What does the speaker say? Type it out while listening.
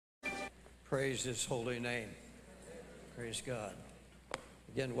Praise His holy name. Praise God.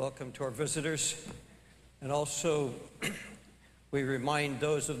 Again, welcome to our visitors. And also, we remind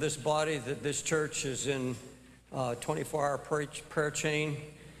those of this body that this church is in 24-hour prayer chain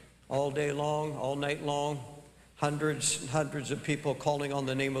all day long, all night long. Hundreds and hundreds of people calling on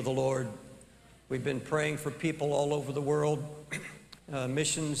the name of the Lord. We've been praying for people all over the world,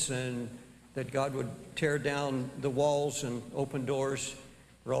 missions, and that God would tear down the walls and open doors.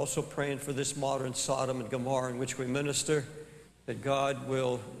 We're also praying for this modern Sodom and Gomorrah in which we minister, that God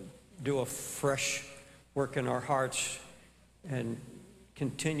will do a fresh work in our hearts and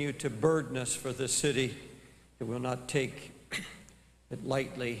continue to burden us for this city. That we'll not take it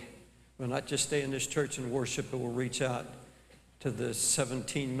lightly. We'll not just stay in this church and worship, but we'll reach out to the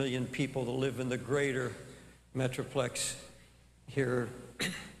 17 million people that live in the greater metroplex here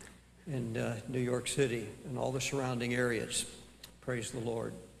in New York City and all the surrounding areas. Praise the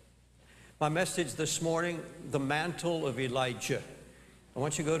Lord. My message this morning, the mantle of Elijah. I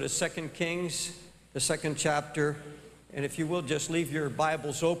want you to go to 2 Kings, the 2nd chapter, and if you will just leave your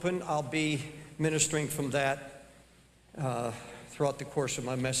Bibles open, I'll be ministering from that throughout the course of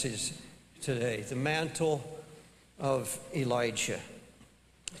my message today. The mantle of Elijah.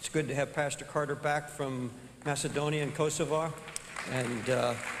 It's good to have Pastor Carter back from Macedonia and Kosovo,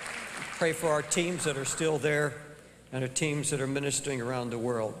 and pray for our teams that are still there and our teams that are ministering around the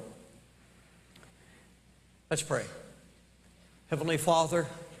world. Let's pray. Heavenly Father,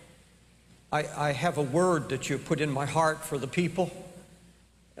 I have a word that you put in my heart for the people.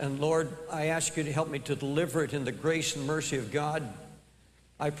 And Lord, I ask you to help me to deliver it in the grace and mercy of God.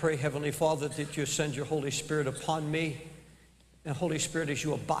 I pray, Heavenly Father, that you send your Holy Spirit upon me. And Holy Spirit, as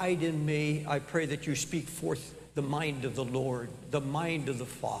you abide in me, I pray that you speak forth the mind of the Lord, the mind of the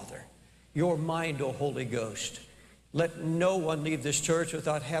Father, your mind, O Holy Ghost. Let no one leave this church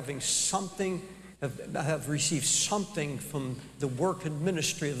without having something, have received something from the work and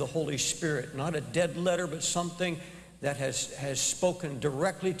ministry of the Holy Spirit. Not a dead letter, but something that has spoken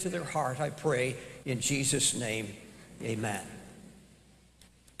directly to their heart, I pray, in Jesus' name. Amen.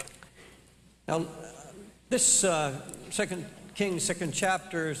 Now, this 2 Kings, 2nd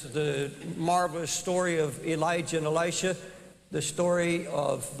chapter is the marvelous story of Elijah and Elisha. The story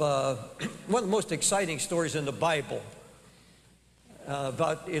of one of the most exciting stories in the Bible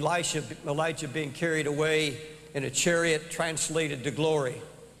about Elijah being carried away in a chariot translated to glory.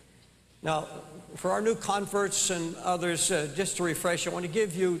 Now, for our new converts and others, just to refresh, I want to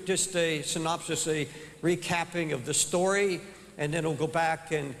give you just a synopsis, a recapping of the story, and then we'll go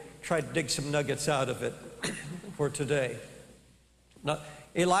back and try to dig some nuggets out of it for today. Now,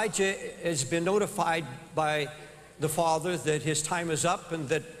 Elijah has been notified by the Father that his time is up and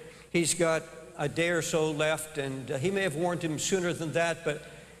that he's got a day or so left, and he may have warned him sooner than that, but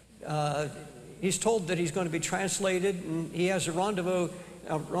he's told that he's going to be translated, and he has a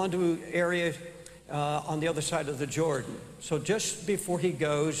rendezvous area on the other side of the Jordan. So just before he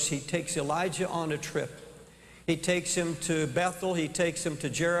goes, he takes Elijah on a trip. He takes him to Bethel, he takes him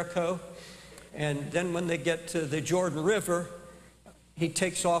to Jericho, and then when they get to the Jordan River, he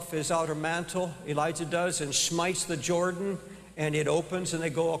takes off his outer mantle, Elijah does, and smites the Jordan, and it opens, and they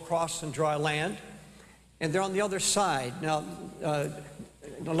go across on dry land. And they're on the other side. Now,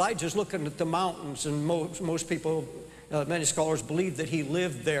 Elijah's looking at the mountains, and most people, many scholars believe that he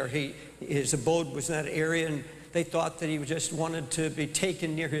lived there. His abode was in that area, and they thought that he just wanted to be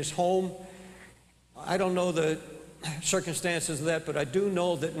taken near his home. I don't know the circumstances of that, but I do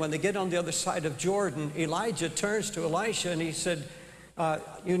know that when they get on the other side of Jordan, Elijah turns to Elisha, and he said,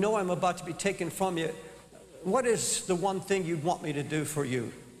 you know I'm about to be taken from you. What is the one thing you'd want me to do for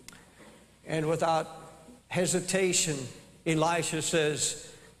you? And without hesitation, Elisha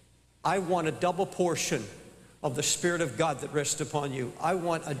says, I want a double portion of the Spirit of God that rests upon you. I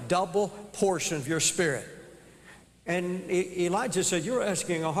want a double portion of your Spirit. And Elijah said, you're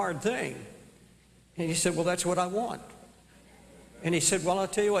asking a hard thing. And he said, well, that's what I want. And he said, well, I'll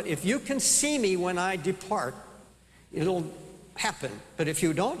tell you what, if you can see me when I depart, it'll happen. But if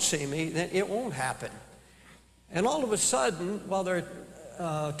you don't see me, then it won't happen. And all of a sudden, while they're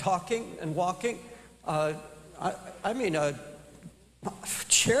talking and walking, a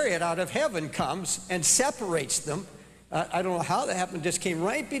chariot out of heaven comes and separates them. I don't know how that happened, just came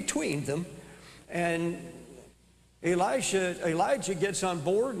right between them. And Elijah gets on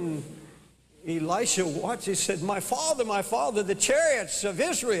board, and Elisha watched. He said, my father, the chariots of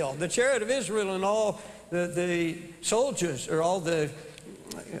Israel, the chariot of Israel, and all the soldiers, or all the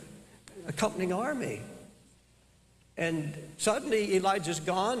accompanying army. And suddenly Elijah's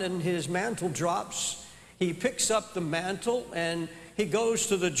gone, and his mantle drops. He picks up the mantle, and he goes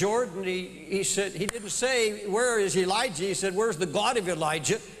to the Jordan. He said, he didn't say, where is Elijah? He said, where's the God of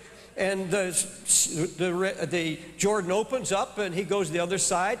Elijah? And the Jordan opens up, and he goes the other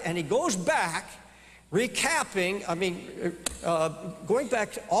side, and he goes back, recapping, going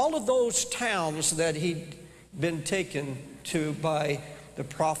back to all of those towns that he'd been taken to by the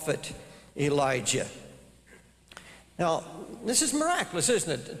prophet Elijah. Now, this is miraculous,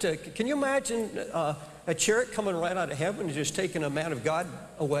 isn't it? Can you imagine a chariot coming right out of heaven and just taking a man of God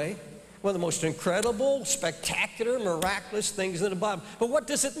away? One of the most incredible, spectacular, miraculous things in the Bible. But what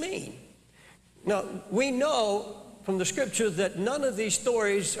does it mean? Now, we know from the Scripture that none of these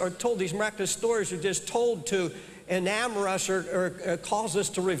stories are told, these miraculous stories are just told to enamor us or cause us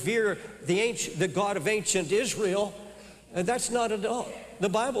to revere the God of ancient Israel. And that's not at all. The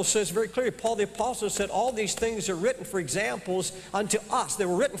Bible says very clearly, Paul the Apostle said, all these things are written for examples unto us. They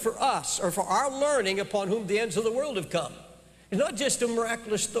were written for us, or for our learning, upon whom the ends of the world have come. It's not just a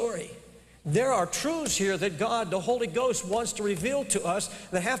miraculous story. There are truths here that God, the Holy Ghost, wants to reveal to us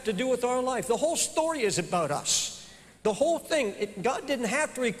that have to do with our life. The whole story is about us. The whole thing, God didn't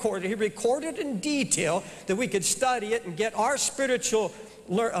have to record it. He recorded in detail that we could study it and get our spiritual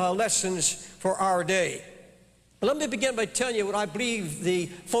lessons for our day. Let me begin by telling you what I believe the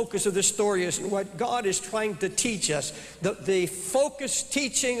focus of this story is and what God is trying to teach us. The focus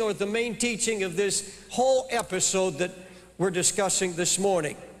teaching, or the main teaching of this whole episode that we're discussing this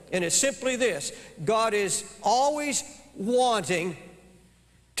morning. And it's simply this: God is always wanting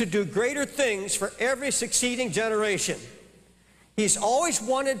to do greater things for every succeeding generation. He's always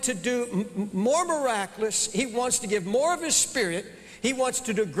wanted to do more miraculous. He wants to give more of His Spirit. He wants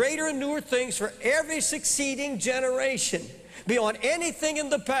to do greater and newer things for every succeeding generation, beyond anything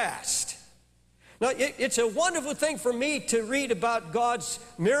in the past. Now, it's a wonderful thing for me to read about God's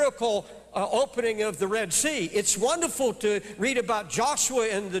miracle opening of the Red Sea. It's wonderful to read about Joshua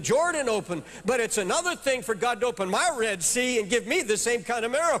and the Jordan open, but it's another thing for God to open my Red Sea and give me the same kind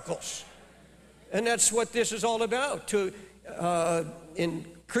of miracles. And that's what this is all about, to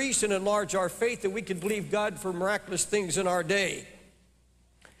increase and enlarge our faith, that we can believe God for miraculous things in our day.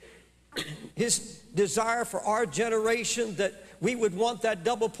 His desire for our generation, that we would want that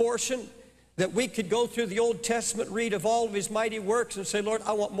double portion, that we could go through the Old Testament, read of all of His mighty works and say, Lord,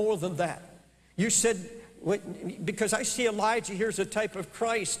 I want more than that. You said, because I see Elijah here as a type of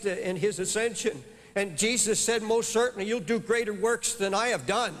Christ in His ascension. And Jesus said, most certainly you'll do greater works than I have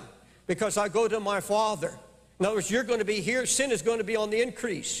done, because I go to my Father. In other words, you're going to be here. Sin is going to be on the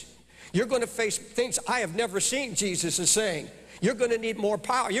increase. You're going to face things I have never seen, Jesus is saying. You're going to need more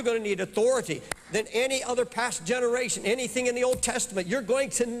power. You're going to need authority than any other past generation, anything in the Old Testament. You're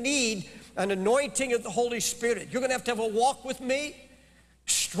going to need an anointing of the Holy Spirit. You're going to have a walk with me,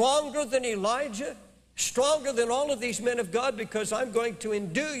 stronger than Elijah, stronger than all of these men of God, because I'm going to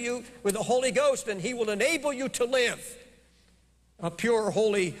endue you with the Holy Ghost, and He will enable you to live a pure,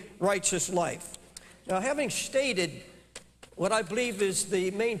 holy, righteous life. Now, having stated what I believe is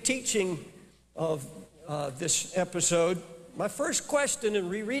the main teaching of this episode, my first question in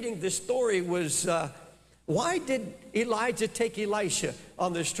rereading this story was, why did Elijah take Elisha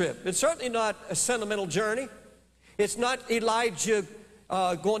on this trip? It's certainly not a sentimental journey. It's not Elijah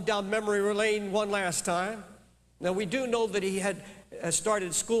going down memory lane one last time. Now, we do know that he had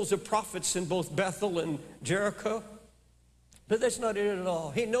started schools of prophets in both Bethel and Jericho. But that's not it at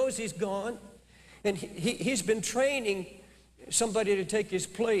all. He knows he's gone. And he's been training somebody to take his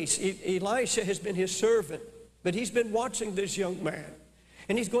place. Elisha has been his servant. But he's been watching this young man.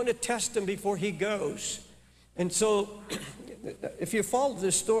 And he's going to test him before he goes. And so, if you follow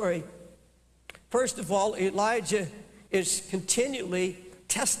this story, first of all, Elijah is continually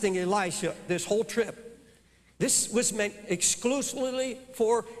testing Elisha this whole trip. This was meant exclusively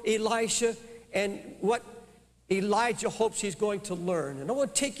for Elisha and what Elijah hopes he's going to learn. And I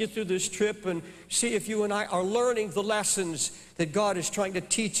want to take you through this trip and see if you and I are learning the lessons that God is trying to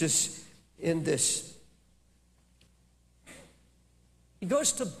teach us in this. He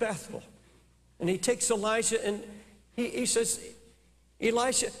goes to Bethel, and he takes Elijah, and he says,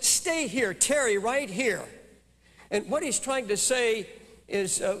 Elisha, stay here, tarry right here. And what he's trying to say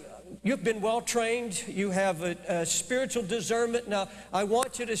is, you've been well trained, you have a spiritual discernment, now I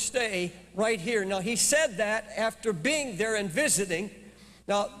want you to stay right here. Now, he said that after being there and visiting.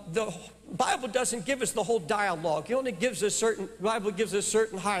 Now, the Bible doesn't give us the whole dialogue. It only gives us the Bible gives us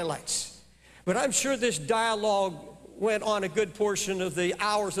certain highlights. But I'm sure this dialogue went on a good portion of the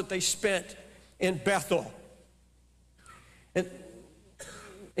hours that they spent in Bethel. And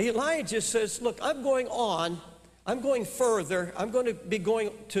Elijah says, look, I'm going on. I'm going further. I'm going to be going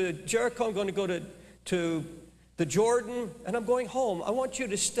to Jericho. I'm going to go to the Jordan, and I'm going home. I want you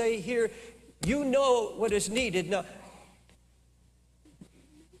to stay here. You know what is needed. Now,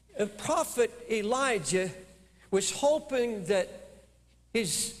 the prophet Elijah was hoping that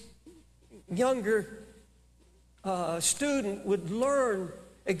his younger student would learn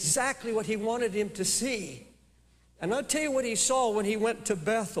exactly what he wanted him to see. And I'll tell you what he saw when he went to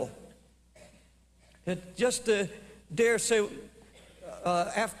Bethel. Just to dare say,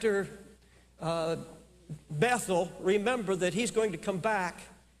 after Bethel, remember that he's going to come back,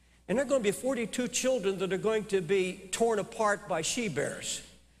 and there are going to be 42 children that are going to be torn apart by she-bears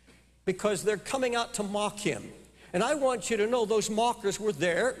because they're coming out to mock him. And I want you to know those mockers were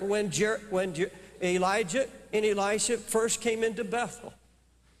there when Elijah and Elisha first came into Bethel.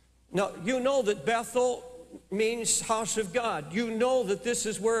 Now, you know that Bethel means house of God. You know that this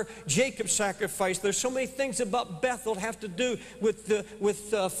is where Jacob sacrificed. There's so many things about Bethel that have to do with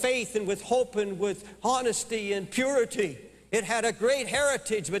faith and with hope and with honesty and purity. It had a great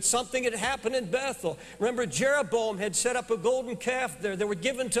heritage, but something had happened in Bethel. Remember, Jeroboam had set up a golden calf there. They were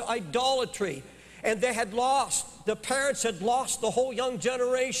given to idolatry, and they had lost. The parents had lost the whole young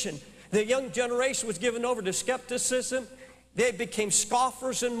generation. The young generation was given over to skepticism. They became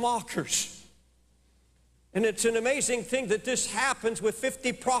scoffers and mockers. And it's an amazing thing that this happens with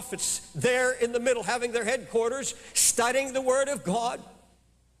 50 prophets there in the middle, having their headquarters, studying the Word of God,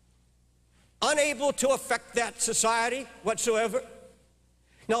 unable to affect that society whatsoever.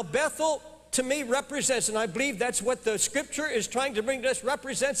 Now, Bethel, to me, represents, and I believe that's what the Scripture is trying to bring to us,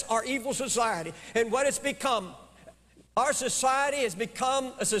 represents our evil society and what it's become. Our society has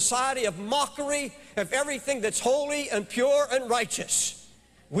become a society of mockery of everything that's holy and pure and righteous.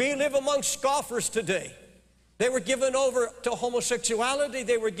 We live among scoffers today. They were given over to homosexuality.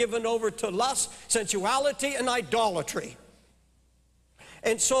 They were given over to lust, sensuality, and idolatry.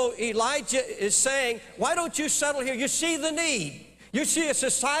 And so Elijah is saying, why don't you settle here? You see the need. You see a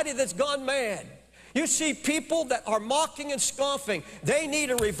society that's gone mad. You see people that are mocking and scoffing. They need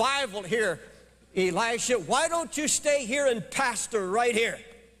a revival here. Elisha, why don't you stay here and pastor right here?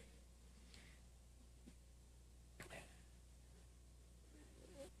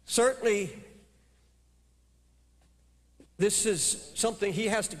 Certainly, this is something he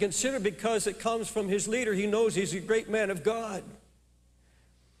has to consider because it comes from his leader. He knows he's a great man of God.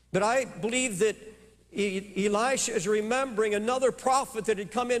 But I believe that Elisha is remembering another prophet that had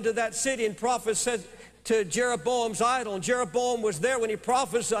come into that city and prophesied to Jeroboam's idol. And Jeroboam was there when he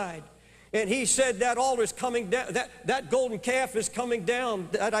prophesied. And he said that altar is coming down, that golden calf is coming down,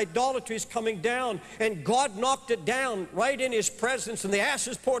 that idolatry is coming down. And God knocked it down right in his presence, and the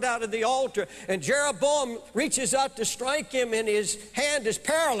ashes poured out of the altar. And Jeroboam reaches out to strike him, and his hand is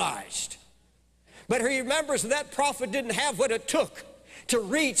paralyzed. But he remembers that prophet didn't have what it took to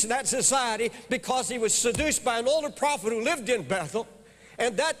reach that society because he was seduced by an older prophet who lived in Bethel.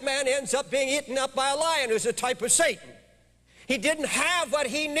 And that man ends up being eaten up by a lion, who's a type of Satan. He didn't have what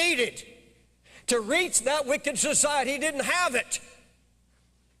he needed to reach that wicked society. He didn't have it.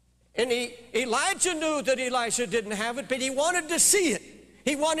 And Elijah knew that Elisha didn't have it, but he wanted to see it.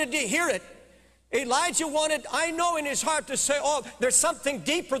 He wanted to hear it. Elijah wanted, I know in his heart, to say, oh, there's something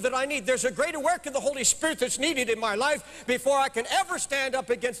deeper that I need. There's a greater work of the Holy Spirit that's needed in my life before I can ever stand up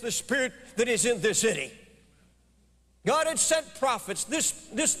against the spirit that is in this city. God had sent prophets.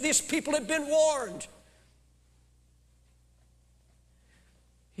 These people had been warned.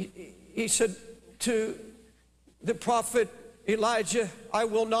 He said to the prophet Elijah, I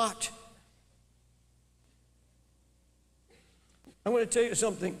will not. I want to tell you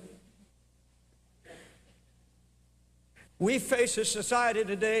something. We face a society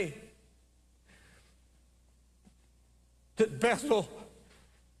today that Bethel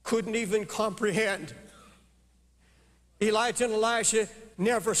couldn't even comprehend. Elijah and Elisha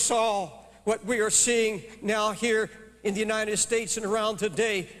never saw what we are seeing now here in the United States and around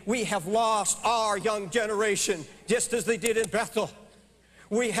today. We have lost our young generation, just as they did in Bethel.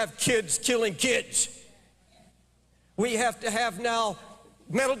 We have kids killing kids. We have to have now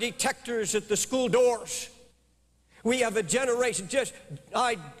metal detectors at the school doors. We have a generation,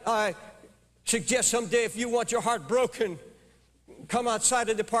 I suggest someday if you want your heart broken, come outside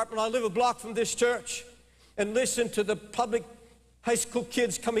the department. I live a block from this church, and listen to the public high school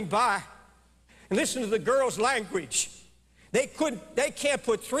kids coming by. And listen to the girls' language. They can't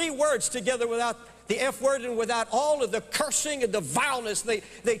put 3 words together without the F word and without all of the cursing and the vileness.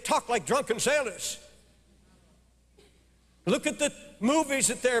 They talk like drunken sailors. Look at the movies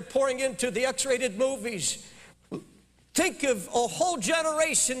that they're pouring into, the X-rated movies. Think of a whole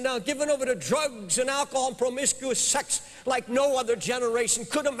generation now given over to drugs and alcohol and promiscuous sex like no other generation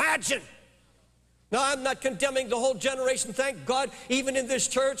could imagine. Now, I'm not condemning the whole generation. Thank God, even in this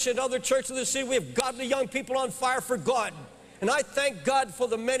church and other churches in the city, we have godly young people on fire for God. And I thank God for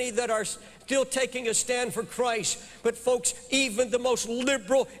the many that are still taking a stand for Christ. But folks, even the most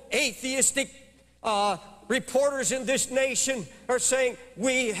liberal, atheistic reporters in this nation are saying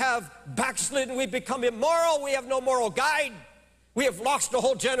we have backslidden, we've become immoral, we have no moral guide. We have lost a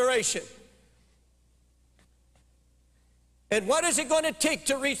whole generation. And what is it going to take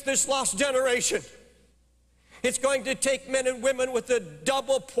to reach this lost generation? It's going to take men and women with a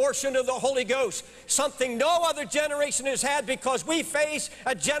double portion of the Holy Ghost, something no other generation has had, because we face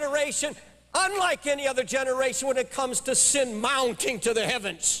a generation unlike any other generation when it comes to sin mounting to the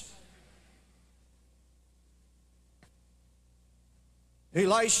heavens.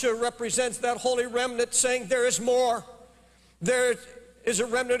 Elisha represents that holy remnant, saying there is more. There is a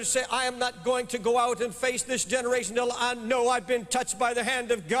remnant to say, I am not going to go out and face this generation until I know I've been touched by the hand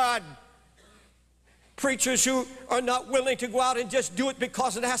of God. Preachers who are not willing to go out and just do it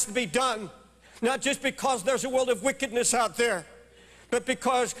because it has to be done. Not just because there's a world of wickedness out there, but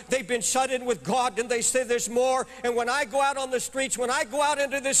because they've been shut in with God and they say there's more. And when I go out on the streets, when I go out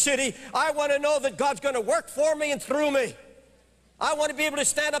into the city, I want to know that God's going to work for me and through me. I want to be able to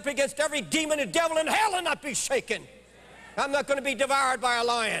stand up against every demon and devil in hell and not be shaken. I'm not going to be devoured by a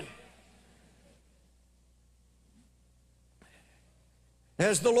lion.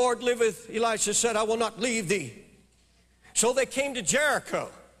 As the Lord liveth, Elisha said, I will not leave thee. So they came to Jericho.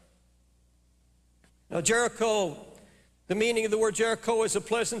 Now Jericho, the meaning of the word Jericho is a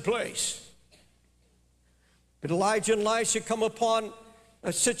pleasant place. But Elijah and Elisha come upon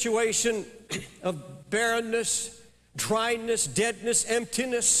a situation of barrenness, dryness, deadness,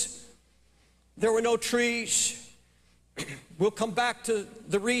 emptiness. There were no trees. We'll come back to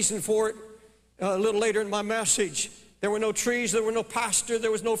the reason for it a little later in my message. There were no trees, there were no pasture, there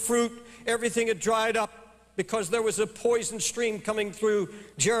was no fruit. Everything had dried up because there was a poison stream coming through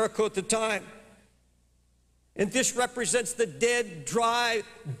Jericho at the time. And this represents the dead, dry,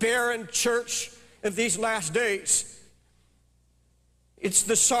 barren church of these last days. It's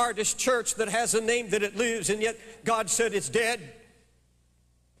the Sardis church that has a name that it lives, and yet God said it's dead.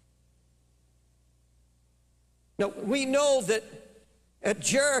 Now, we know that at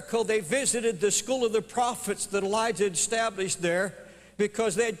Jericho, they visited the school of the prophets that Elijah had established there,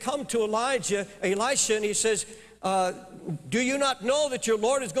 because they had come to Elisha, and he says, do you not know that your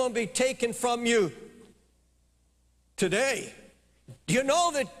Lord is going to be taken from you today? Do you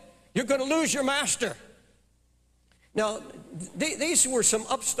know that you're going to lose your master? Now, these were some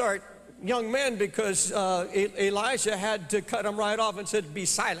upstart young men, because Elijah had to cut them right off and said, be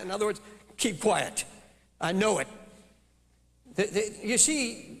silent. In other words, keep quiet. I know it. You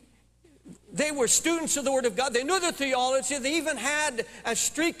see, they were students of the Word of God. They knew the theology. They even had a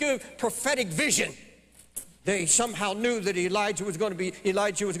streak of prophetic vision. They somehow knew that Elijah was going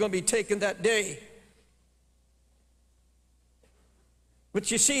to be taken that day.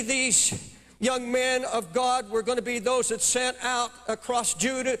 But you see, these young men of God were going to be those that sent out across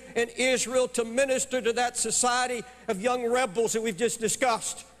Judah and Israel to minister to that society of young rebels that we've just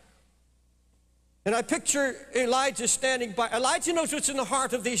discussed. And I picture Elijah standing by. Elijah knows what's in the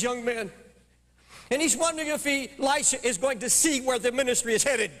heart of these young men. And he's wondering if Elisha is going to see where the ministry is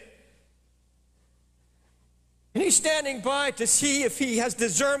headed. And he's standing by to see if he has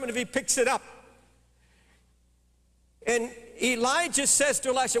discernment, if he picks it up. And Elijah says to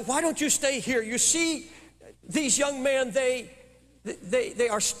Elisha, why don't you stay here? You see, these young men, they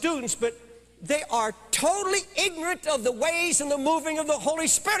are students, but they are totally ignorant of the ways and the moving of the Holy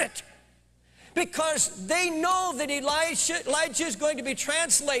Spirit. Because they know that Elijah is going to be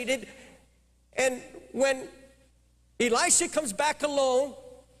translated. And when Elisha comes back alone,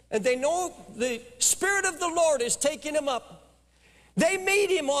 and they know the Spirit of the Lord is taking him up, they meet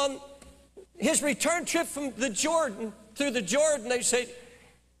him on his return trip from the Jordan, through the Jordan. They say,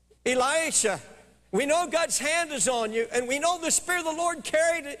 Elisha, we know God's hand is on you, and we know the Spirit of the Lord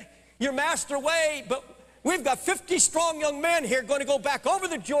carried your master away, but we've got 50 strong young men here going to go back over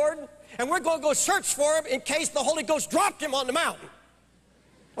the Jordan, and we're going to go search for him in case the Holy Ghost dropped him on the mountain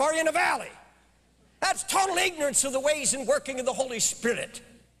or in a valley. That's total ignorance of the ways and working of the Holy Spirit.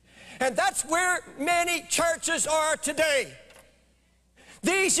 And that's where many churches are today.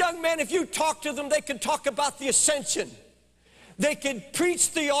 These young men, if you talk to them, they can talk about the ascension. They can preach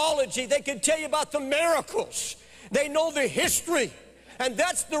theology. They can tell you about the miracles. They know the history. And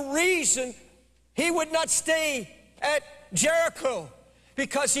that's the reason he would not stay at Jericho.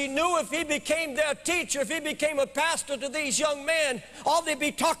 Because he knew if he became their teacher, if he became a pastor to these young men, all they'd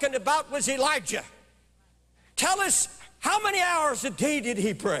be talking about was Elijah. Tell us, how many hours a day did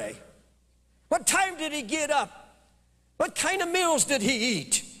he pray? What time did he get up? What kind of meals did he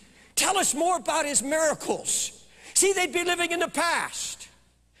eat? Tell us more about his miracles. See, they'd be living in the past.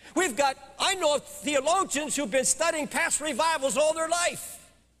 I know theologians who've been studying past revivals all their life.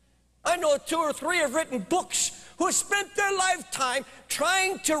 I know 2 or 3 have written books who have spent their lifetime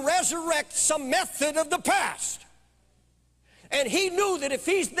trying to resurrect some method of the past. And he knew that if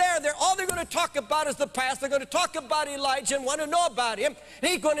he's there, all they're going to talk about is the past. They're going to talk about Elijah and want to know about him.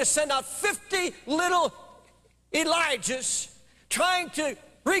 And he's going to send out 50 little Elijahs trying to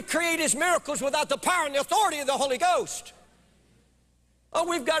recreate his miracles without the power and the authority of the Holy Ghost. Oh,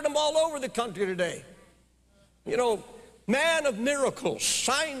 we've got them all over the country today. You know, man of miracles,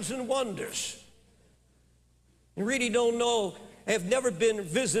 signs and wonders. You really don't know, have never been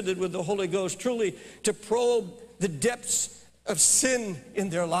visited with the Holy Ghost truly to probe the depths of sin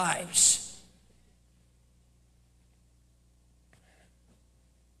in their lives.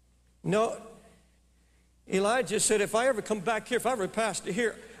 No, Elijah said, if I ever come back here, if I ever pass to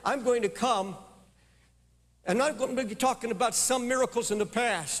here, I'm going to come. I'm not going to be talking about some miracles in the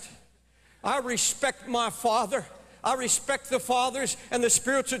past. I respect my father. I respect the fathers and the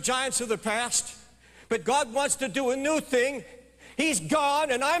spiritual giants of the past. But God wants to do a new thing. He's gone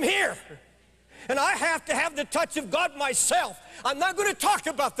and I'm here. And I have to have the touch of God myself. I'm not going to talk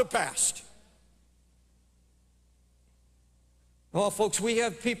about the past. Well, folks, we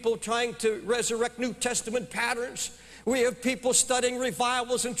have people trying to resurrect New Testament patterns. We have people studying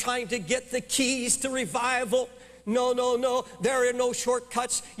revivals and trying to get the keys to revival. No, no, no. There are no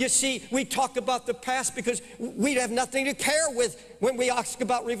shortcuts. You see, we talk about the past because we have nothing to care with when we ask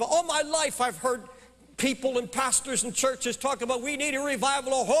about revival. All my life I've heard people and pastors and churches talk about we need a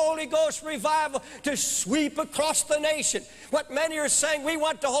revival, a Holy Ghost revival to sweep across the nation. What many are saying, we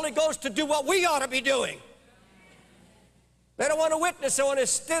want the Holy Ghost to do what we ought to be doing. They don't want to witness. They want to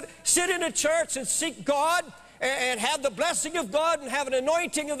sit in a church and seek God and have the blessing of God and have an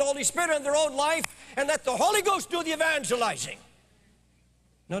anointing of the Holy Spirit in their own life and let the Holy Ghost do the evangelizing.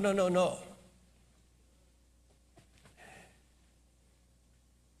 No, no, no, no.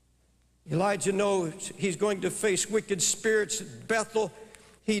 Elijah knows he's going to face wicked spirits at Bethel.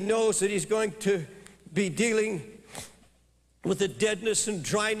 He knows that he's going to be dealing with the deadness and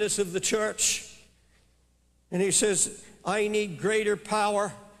dryness of the church. And he says, I need greater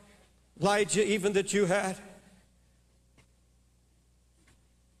power, Elijah, even that you had.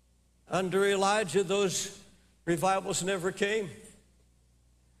 Under Elijah, those revivals never came.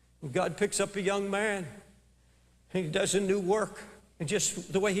 And God picks up a young man, and he does a new work. And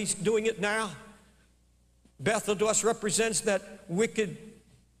just the way he's doing it now, Bethel to us represents that wicked,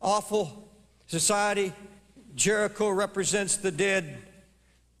 awful society. Jericho represents the dead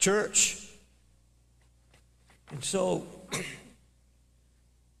church. And so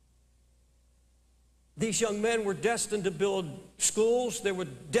these young men were destined to build schools. They were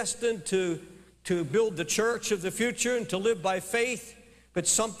destined to build the church of the future and to live by faith, but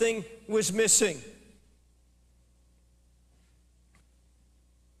something was missing.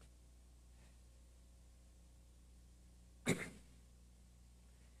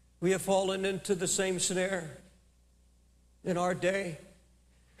 We have fallen into the same snare in our day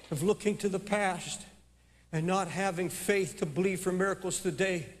of looking to the past and not having faith to believe for miracles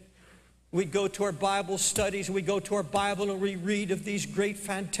today. We go to our Bible studies, we go to our Bible and we read of these great,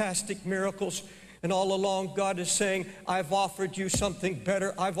 fantastic miracles. And all along, God is saying, I've offered you something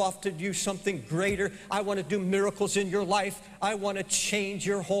better. I've offered you something greater. I want to do miracles in your life. I want to change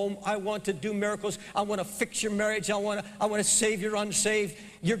your home. I want to do miracles. I want to fix your marriage. I want to save your unsaved.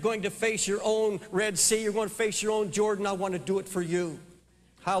 You're going to face your own Red Sea. You're going to face your own Jordan. I want to do it for you.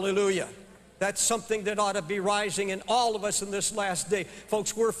 Hallelujah. That's something that ought to be rising in all of us in this last day.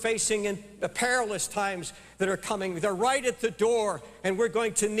 Folks, we're facing in perilous times that are coming. They're right at the door, and we're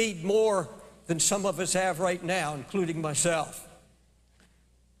going to need more than some of us have right now, including myself.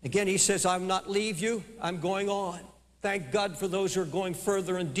 Again, he says, I will not leave you. I'm going on. Thank God for those who are going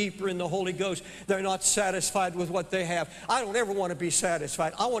further and deeper in the Holy Ghost. They're not satisfied with what they have. I don't ever want to be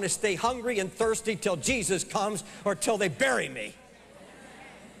satisfied. I want to stay hungry and thirsty till Jesus comes or till they bury me.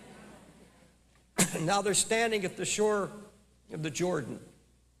 Now they're standing at the shore of the Jordan.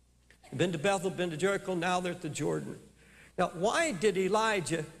 Been to Bethel, been to Jericho, now they're at the Jordan. Now, why did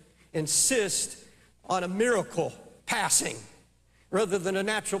Elijah insist on a miracle passing rather than a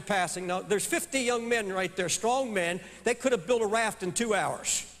natural passing? Now, there's 50 young men right there, strong men. They could have built a raft in 2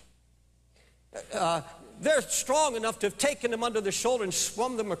 hours. They're strong enough to have taken them under the shoulder and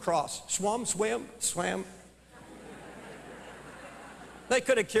swum them across. Swam. They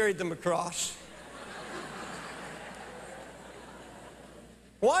could have carried them across.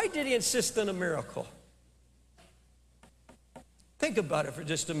 Why did he insist on a miracle? Think about it for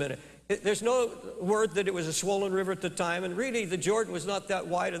just a minute. There's no word that it was a swollen river at the time, and really the Jordan was not that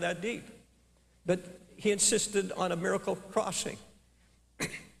wide or that deep. But he insisted on a miracle crossing.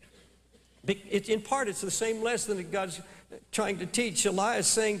 In part, it's the same lesson that God's trying to teach. Elias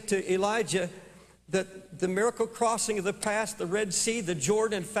is saying to Elijah that the miracle crossing of the past, the Red Sea, the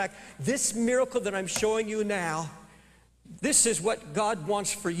Jordan, in fact, this miracle that I'm showing you now, this is what God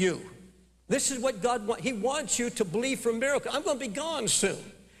wants for you. This is what God wants. He wants you to believe for a miracle. I'm going to be gone soon.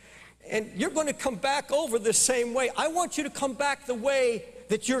 And you're going to come back over the same way. I want you to come back the way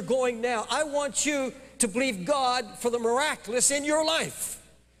that you're going now. I want you to believe God for the miraculous in your life.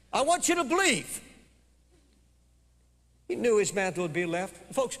 I want you to believe. He knew his mantle would be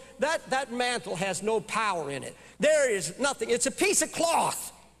left. Folks, that mantle has no power in it. There is nothing. It's a piece of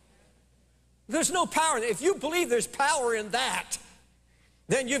cloth. There's no power in it. If you believe there's power in that,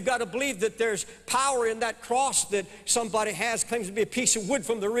 then you've got to believe that there's power in that cross that somebody has, claims to be a piece of wood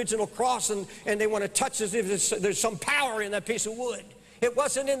from the original cross, and they want to touch as if there's some power in that piece of wood. It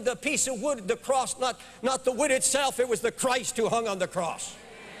wasn't in the piece of wood, the cross, not the wood itself. It was the Christ who hung on the cross.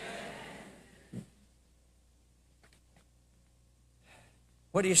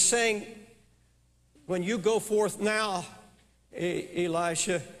 What he's saying, when you go forth now,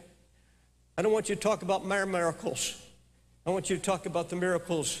 Elisha, I don't want you to talk about miracles. I want you to talk about the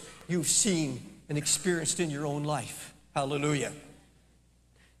miracles you've seen and experienced in your own life. Hallelujah.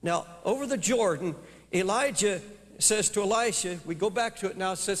 Now, over the Jordan, Elijah says to Elisha, we go back to it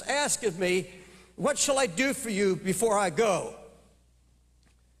now, it says, ask of me, what shall I do for you before I go?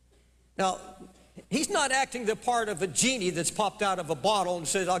 Now, he's not acting the part of a genie that's popped out of a bottle and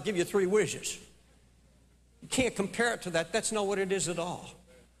says, I'll give you 3 wishes. You can't compare it to that. That's not what it is at all.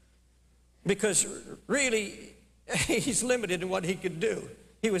 Because really, he's limited in what he could do.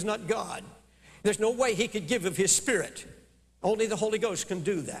 He was not God. There's no way he could give of his spirit. Only the Holy Ghost can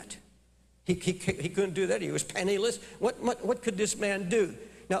do that. He couldn't do that. He was penniless. What could this man do?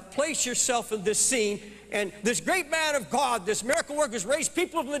 Now, place yourself in this scene, and this great man of God, this miracle worker, has raised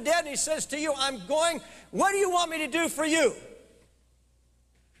people from the dead, and he says to you, I'm going, what do you want me to do for you?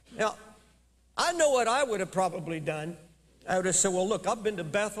 Now, I know what I would have probably done. I would have said, well, look, I've been to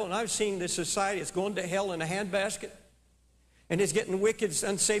Bethel, and I've seen this society. It's going to hell in a handbasket, and it's getting wicked, it's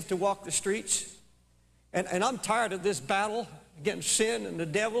unsafe to walk the streets. And I'm tired of this battle against sin and the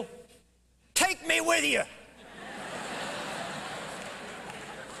devil. Take me with you.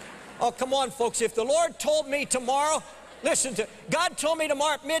 Oh, come on, folks. If the Lord told me tomorrow, listen to, God told me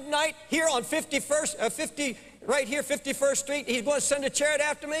tomorrow at midnight here on 51st, right here, 51st Street, he's going to send a chariot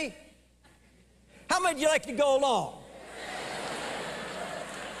after me. How many of you like to go along?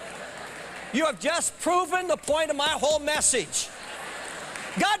 You have just proven the point of my whole message.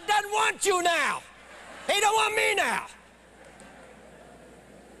 God doesn't want you now. He don't want me now.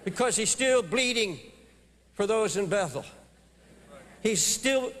 Because he's still bleeding for those in Bethel. He's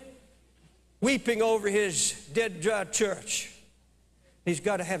still weeping over his dead, dry church. He's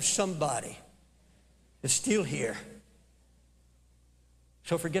got to have somebody that's still here.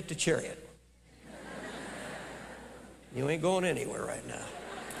 So forget the chariot. You ain't going anywhere right now.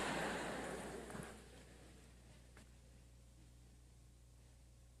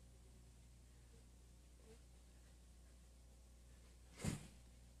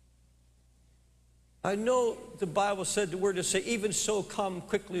 I know the Bible said that we're to say, even so come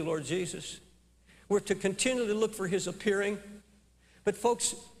quickly, Lord Jesus. We're to continually look for his appearing. But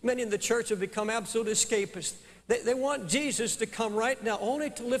folks, many in the church have become absolute escapists. They want Jesus to come right now,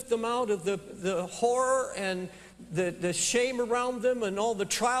 only to lift them out of the horror and the shame around them and all the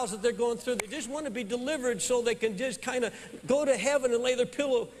trials that they're going through. They just want to be delivered so they can just kind of go to heaven and lay their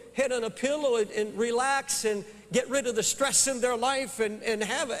head on a pillow and relax and get rid of the stress in their life and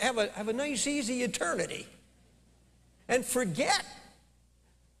have a nice, easy eternity. And forget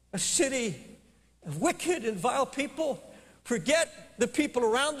a city of wicked and vile people. Forget the people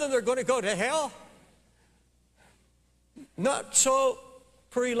around them that are going to go to hell. Not so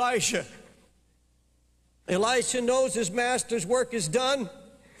for Elisha. Elisha knows his master's work is done.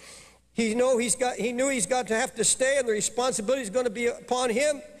 He knew he's got to have to stay, and the responsibility is going to be upon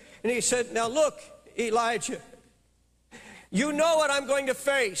him. And he said, now look, Elijah, you know what I'm going to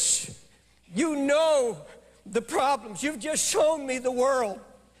face. You know the problems. You've just shown me the world.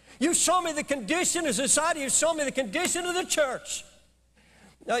 You've shown me the condition of society. You've shown me the condition of the church.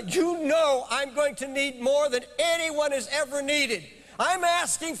 Now, you know I'm going to need more than anyone has ever needed. I'm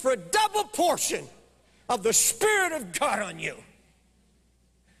asking for a double portion of the Spirit of God on you.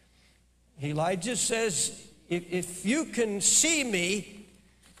 Elijah says, if you can see me,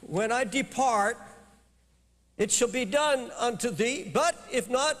 when I depart, it shall be done unto thee, but if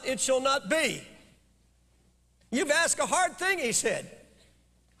not, it shall not be. You've asked a hard thing, he said.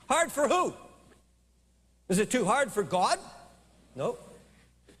 Hard for who? Is it too hard for God? No.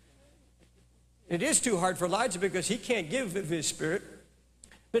 It is too hard for Elijah because he can't give of his spirit.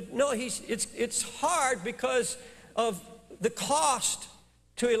 But no, it's hard because of the cost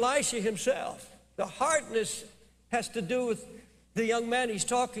to Elisha himself. The hardness has to do with the young man he's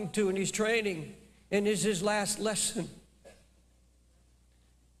talking to and he's training, and is his last lesson.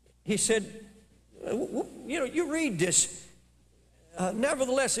 He said, you read this.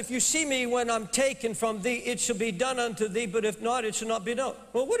 Nevertheless, if you see me when I'm taken from thee, it shall be done unto thee, but if not, it shall not be done.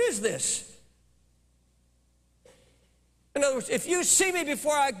 Well, what is this? In other words, if you see me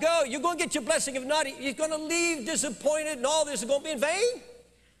before I go, you're going to get your blessing. If not, you're going to leave disappointed and all this is going to be in vain?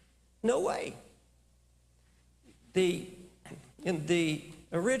 No way. In the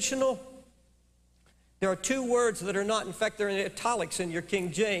original, there are two words that are not, in fact, they're in italics in your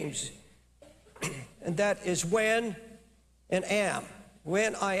King James. And that is when and am.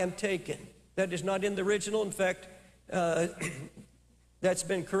 When I am taken. That is not in the original. In fact, that's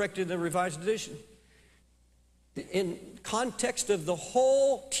been corrected in the Revised Edition. In context of the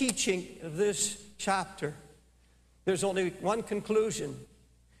whole teaching of this chapter, there's only one conclusion.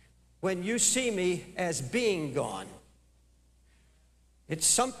 When you see me as being gone. It's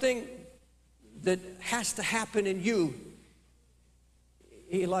something that has to happen in you,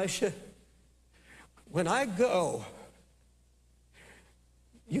 Elisha. When I go,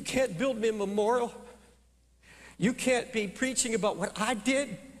 you can't build me a memorial. You can't be preaching about what I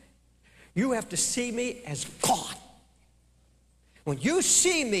did. You have to see me as God. When you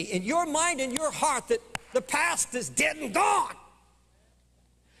see me in your mind and your heart that the past is dead and gone.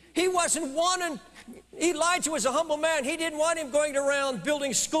 He wasn't wanting, Elijah was a humble man. He didn't want him going around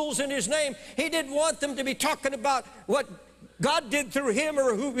building schools in his name. He didn't want them to be talking about what God did through him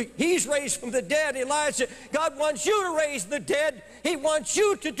or who he's raised from the dead. Elijah, God wants you to raise the dead. He wants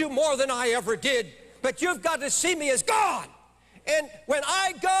you to do more than I ever did. But you've got to see me as God. And when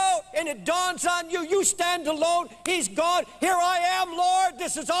I go and it dawns on you, you stand alone. He's gone. Here I am, Lord.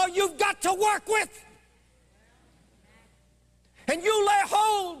 This is all you've got to work with. And you lay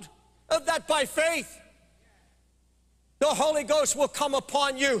hold of that by faith. The Holy Ghost will come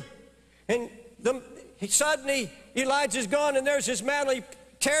upon you. And suddenly Elijah's gone and there's his mantle. He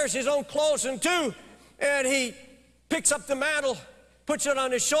tears his own clothes in two. And he picks up the mantle, puts it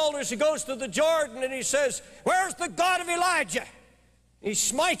on his shoulders. He goes to the Jordan and he says, where's the God of Elijah? He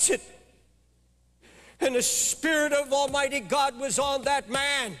smites it. And the Spirit of Almighty God was on that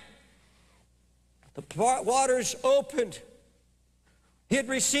man. The waters opened. He had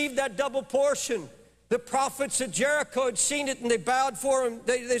received that double portion. The prophets at Jericho had seen it and they bowed for him.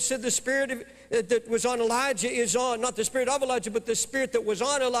 They said the spirit that was on Elijah is on, not the spirit of Elijah, but the spirit that was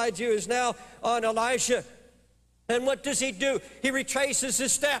on Elijah is now on Elisha. And what does he do? He retraces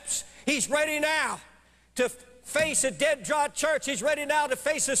his steps. He's ready now to face a dead, dry church. He's ready now to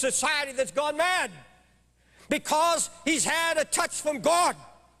face a society that's gone mad because he's had a touch from God.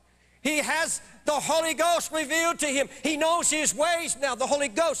 He has the Holy Ghost revealed to him. He knows his ways now. The Holy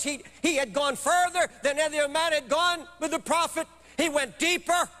Ghost, he had gone further than any other man had gone with the prophet. He went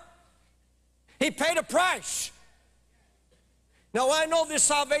deeper. He paid a price. Now, I know this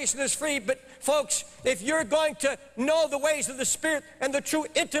salvation is free, but folks, if you're going to know the ways of the Spirit and the true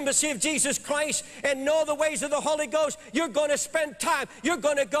intimacy of Jesus Christ and know the ways of the Holy Ghost, you're going to spend time. You're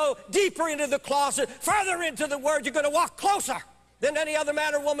going to go deeper into the closet, further into the Word. You're going to walk closer than any other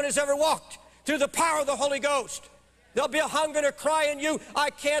man or woman has ever walked through the power of the Holy Ghost. There'll be a hunger and a cry in you, I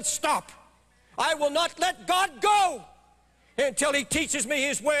can't stop. I will not let God go until he teaches me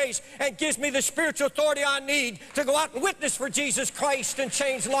his ways and gives me the spiritual authority I need to go out and witness for Jesus Christ and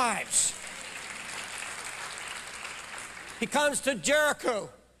change lives. He comes to Jericho,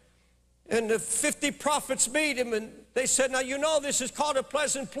 and the 50 prophets meet him, and they said, now you know this is called a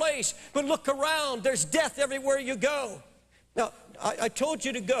pleasant place, but look around, there's death everywhere you go. Now, I told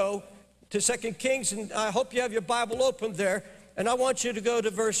you to go to 2 Kings, and I hope you have your Bible open there, and I want you to go to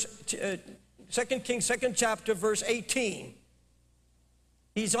 2 Kings, 2nd chapter, verse 18.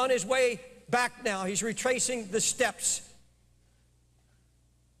 He's on his way back now. He's retracing the steps.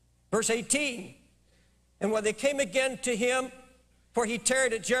 Verse 18. And when they came again to him, for he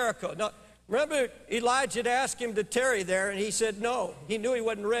tarried at Jericho. Now, remember Elijah had asked him to tarry there, and he said no. He knew he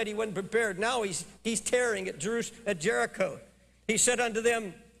wasn't ready, he wasn't prepared. Now he's tarrying at Jericho. He said unto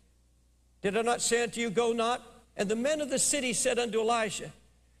them, did I not say unto you, go not? And the men of the city said unto Elisha,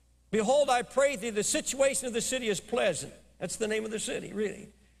 behold, I pray thee, the situation of the city is pleasant. That's the name of the city, really.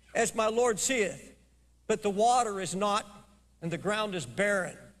 as my Lord seeth, but the water is not, and the ground is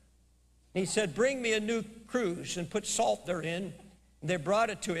barren. And he said, bring me a new cruse, and put salt therein. And they brought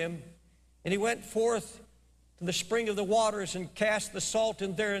it to him. And he went forth to the spring of the waters, and cast the salt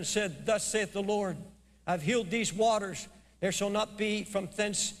in there, and said, thus saith the Lord, I've healed these waters. There shall not be from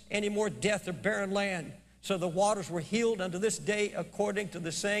thence any more death or barren land. So the waters were healed unto this day, according to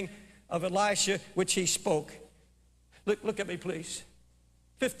the saying of Elisha, which he spoke. Look at me, please.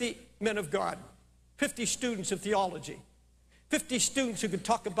 50 men of God, 50 students of theology, 50 students who could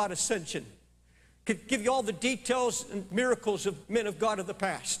talk about ascension, could give you all the details and miracles of men of God of the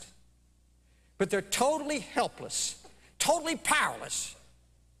past. But they're totally helpless, totally powerless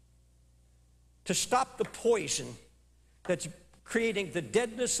to stop the poison that's creating the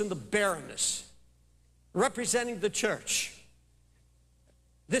deadness and the barrenness, representing the church.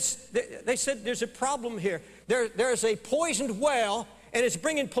 They said there's a problem here. There's a poisoned well, and it's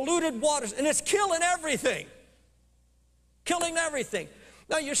bringing polluted waters, and it's killing everything. Killing everything.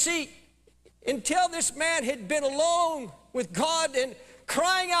 Now, you see, until this man had been alone with God and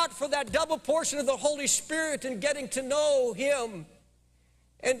crying out for that double portion of the Holy Spirit and getting to know Him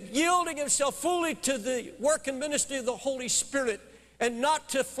and yielding himself fully to the work and ministry of the Holy Spirit and not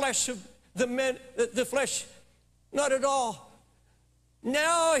to flesh of the flesh, not at all.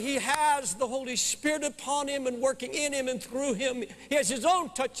 Now he has the Holy Spirit upon him and working in him and through him. He has his own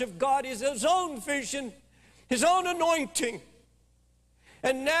touch of God, he has his own vision, his own anointing.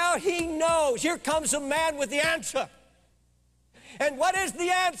 And now he knows, here comes a man with the answer. And what is the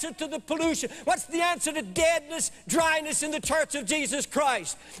answer to the pollution? What's the answer to deadness, dryness in the church of Jesus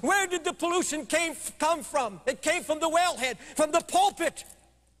Christ? Where did the pollution come from? It came from the wellhead, from the pulpit.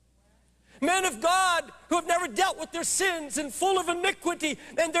 Men of God who have never dealt with their sins and full of iniquity,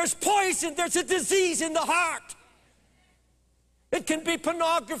 and there's poison, there's a disease in the heart. It can be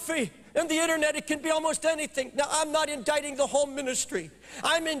pornography and the internet, it can be almost anything. Now, I'm not indicting the whole ministry.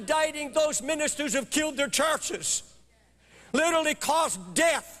 I'm indicting those ministers who have killed their churches, literally caused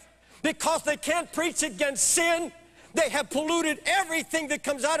death, because they can't preach against sin. They have polluted everything that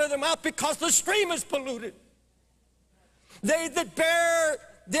comes out of their mouth because the stream is polluted. They that bear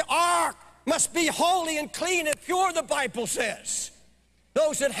the ark must be holy and clean and pure, the Bible says.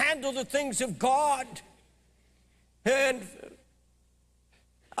 Those that handle the things of God. And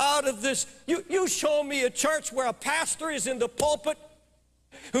out of this, you show me a church where a pastor is in the pulpit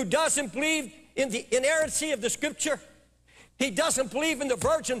who doesn't believe in the inerrancy of the Scripture. He doesn't believe in the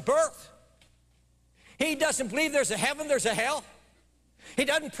virgin birth. He doesn't believe there's a heaven, there's a hell. He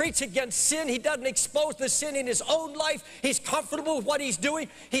doesn't preach against sin. He doesn't expose the sin in his own life. He's comfortable with what he's doing.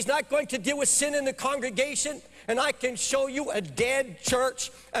 He's not going to deal with sin in the congregation. And I can show you a dead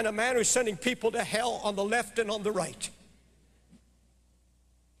church and a man who's sending people to hell on the left and on the right.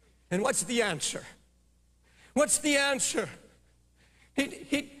 And what's the answer? What's the answer?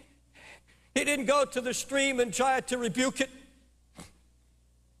 He didn't go to the stream and try to rebuke it.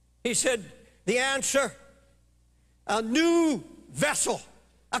 He said, the answer, a new vessel,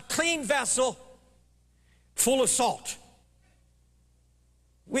 a clean vessel full of salt.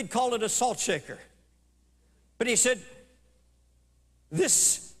 We'd call it a salt shaker. But he said,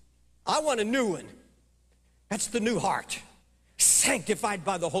 I want a new one. That's the new heart, sanctified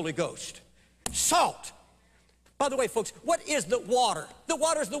by the Holy Ghost. Salt. By the way, folks, what is the water? The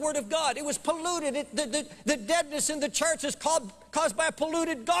water is the Word of God. It was polluted. The deadness in the church is caused by a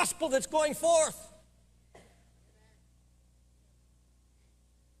polluted gospel that's going forth.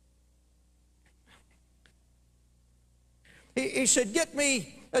 He said, get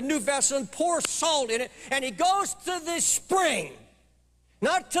me a new vessel and pour salt in it. And he goes to the spring,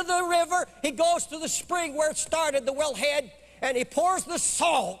 not to the river. He goes to the spring where it started, the wellhead, and he pours the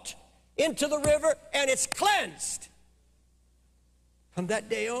salt into the river, and it's cleansed from that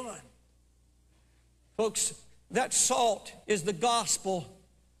day on. Folks, that salt is the gospel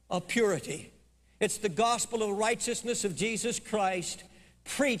of purity. It's the gospel of righteousness of Jesus Christ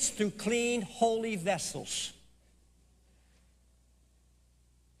preached through clean, holy vessels.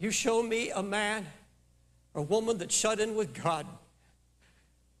 You show me a man or woman that's shut in with God,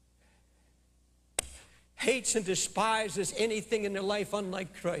 hates and despises anything in their life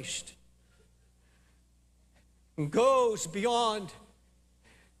unlike Christ, and goes beyond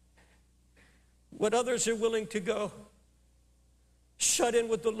what others are willing to go, shut in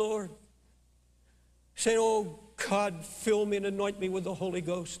with the Lord, saying, oh, God, fill me and anoint me with the Holy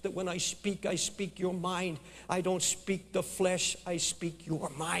Ghost, that when I speak your mind. I don't speak the flesh, I speak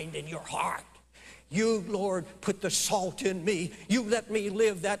your mind and your heart. You, Lord, put the salt in me. You let me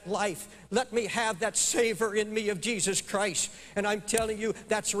live that life. Let me have that savor in me of Jesus Christ. And I'm telling you,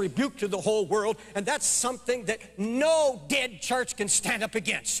 that's a rebuke to the whole world. And that's something that no dead church can stand up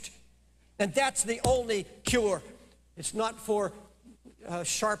against. And that's the only cure. It's not for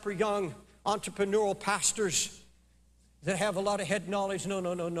sharper young entrepreneurial pastors that have a lot of head knowledge. No,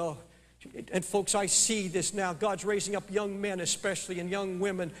 no, no, no. And folks, I see this now. God's raising up young men especially and young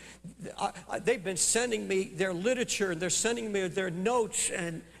women. They've been sending me their literature, and they're sending me their notes.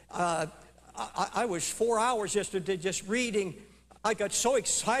 And I was 4 hours yesterday just reading. I got so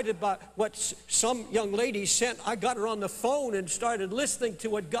excited about what some young lady sent. I got her on the phone and started listening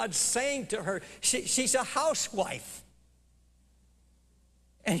to what God's saying to her. She's a housewife.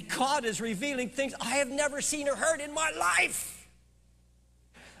 And God is revealing things I have never seen or heard in my life.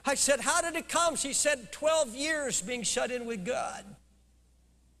 I said, how did it come? She said, 12 years being shut in with God.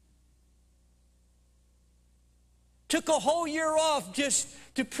 Took a whole year off just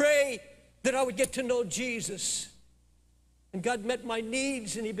to pray that I would get to know Jesus. And God met my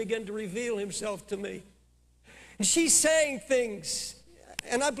needs, and he began to reveal himself to me. And she's saying things,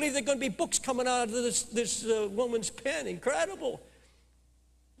 and I believe there are going to be books coming out of this woman's pen. Incredible.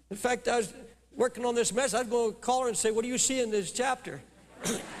 In fact, I was working on this message. I'd go call her and say, what do you see in this chapter?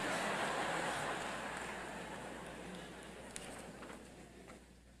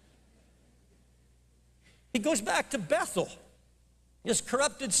 He goes back to Bethel, this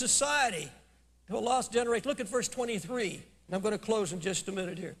corrupted society, to a lost generation. Look at verse 23. And I'm going to close in just a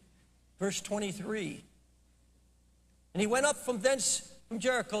minute here. Verse 23. And he went up from thence, from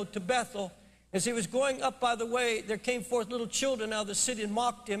Jericho to Bethel. As he was going up by the way, there came forth little children out of the city and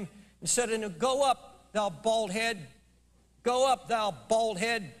mocked him and said unto him, go up, thou bald head. Go up, thou bald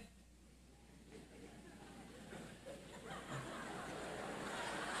head.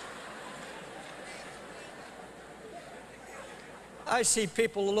 I see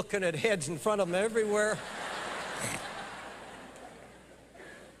people looking at heads in front of them everywhere.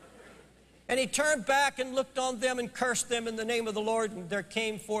 And he turned back and looked on them and cursed them in the name of the Lord. And there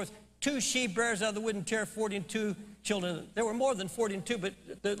came forth 2 she-bears out of the wood and tear 42 children. There were more than 42, but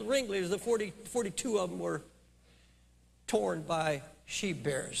the ringleaders, the 42 of them were torn by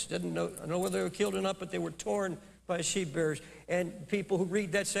she-bears. Didn't know whether they were killed or not, but they were torn by she-bears. And people who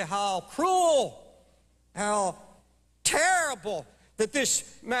read that say, how cruel, how terrible that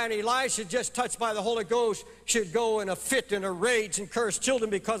this man Elisha, just touched by the Holy Ghost, should go in a fit and a rage and curse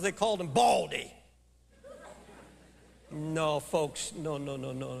children because they called him Baldy. No, folks, no, no,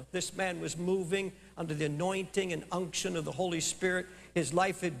 no, no. This man was moving under the anointing and unction of the Holy Spirit. His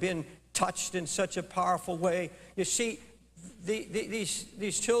life had been touched in such a powerful way. You see,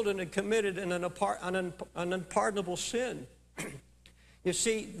 these children had committed an unpardonable sin. You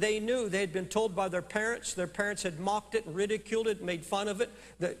see, they knew. They had been told by their parents. Their parents had mocked it and ridiculed it and made fun of it.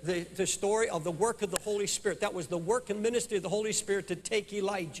 The story of the work of the Holy Spirit. That was the work and ministry of the Holy Spirit to take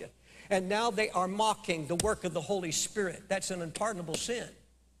Elijah. And now they are mocking the work of the Holy Spirit. That's an unpardonable sin.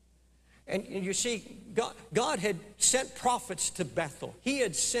 And you see, God had sent prophets to Bethel. He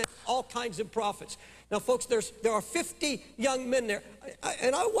had sent all kinds of prophets. Now, folks, there are 50 young men there.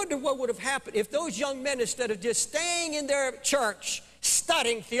 And I wonder what would have happened if those young men, instead of just staying in their church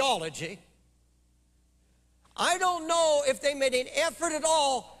studying theology, I don't know if they made an effort at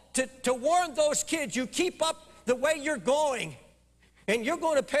all to warn those kids, you keep up the way you're going, and you're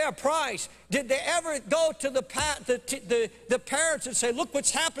going to pay a price. Did they ever go to the parents and say, look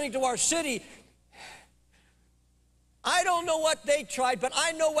what's happening to our city? I don't know what they tried, but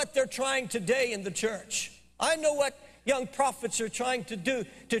I know what they're trying today in the church. I know what young prophets are trying to do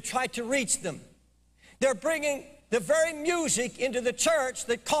to try to reach them. They're bringing the very music into the church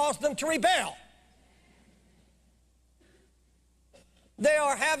that caused them to rebel. They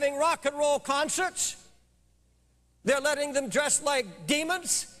are having rock and roll concerts. They're letting them dress like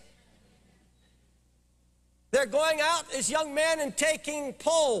demons. They're going out as young men and taking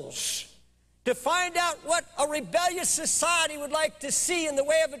polls to find out what a rebellious society would like to see in the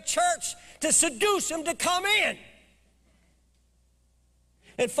way of a church to seduce them to come in.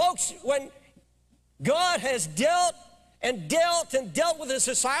 And folks, when God has dealt and dealt and dealt with his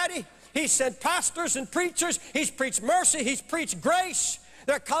society, he sent pastors and preachers. He's preached mercy. He's preached grace.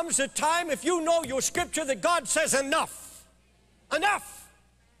 There comes a time, if you know your scripture, that God says enough. Enough.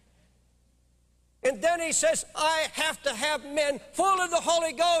 And then he says, I have to have men full of the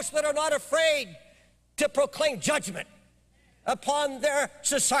Holy Ghost that are not afraid to proclaim judgment upon their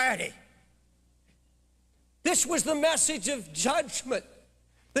society. This was the message of judgment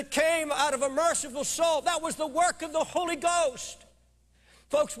that came out of a merciful soul. That was the work of the Holy Ghost.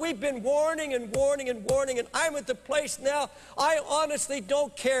 Folks, we've been warning and warning and warning, and I'm at the place now, I honestly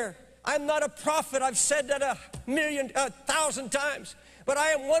don't care. I'm not a prophet. I've said that 1,000 times. But I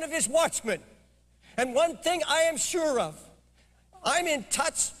am one of his watchmen. And one thing I am sure of, I'm in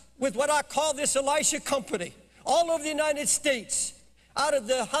touch with what I call this Elisha company, all over the United States, out of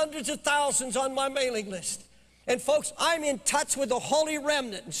the hundreds of thousands on my mailing list. And folks, I'm in touch with the Holy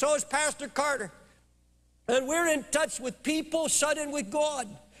Remnant, and so is Pastor Carter. And we're in touch with people shut in with God.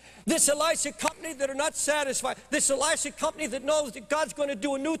 This Elisha company that are not satisfied. This Elisha company that knows that God's going to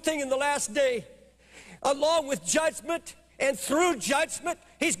do a new thing in the last day. Along with judgment, and through judgment,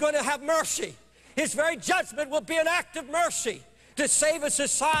 he's going to have mercy. His very judgment will be an act of mercy to save a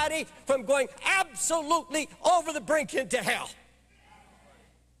society from going absolutely over the brink into hell.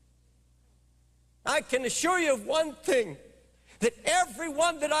 I can assure you of one thing, that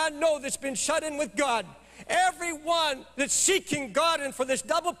everyone that I know that's been shut in with God, everyone that's seeking God and for this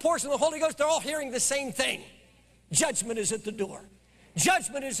double portion of the Holy Ghost, they're all hearing the same thing. Judgment is at the door.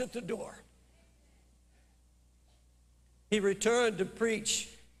 Judgment is at the door. He returned to preach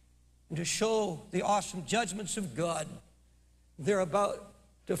and to show the awesome judgments of God. They're about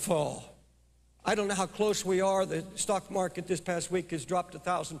to fall. I don't know how close we are. The stock market this past week has dropped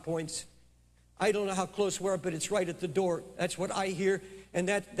 1,000 points. I don't know how close we are, but it's right at the door. That's what I hear, and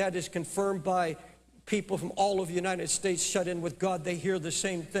that is confirmed by people from all over the United States shut in with God. They hear the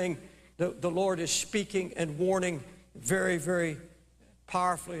same thing. The Lord is speaking and warning very, very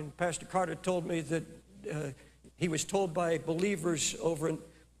powerfully. And Pastor Carter told me that he was told by believers over in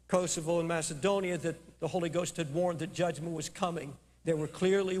Kosovo and Macedonia that the Holy Ghost had warned that judgment was coming. They were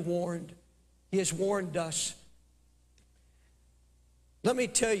clearly warned. He has warned us. Let me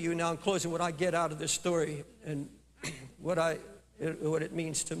tell you now in closing what I get out of this story and what it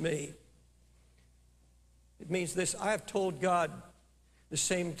means to me. It means this: I have told God the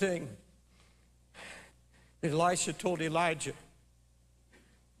same thing that Elisha told Elijah,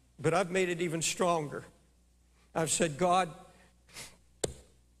 but I've made it even stronger. I've said, God,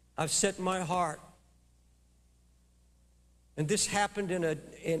 I've set my heart, and this happened in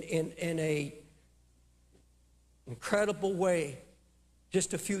a incredible way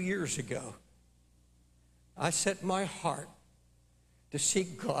just a few years ago. I set my heart to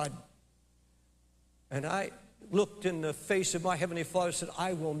seek God. And I looked in the face of my Heavenly Father and said,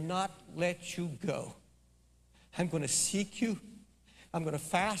 I will not let you go. I'm going to seek you. I'm going to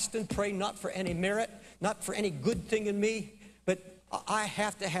fast and pray, not for any merit, not for any good thing in me, but I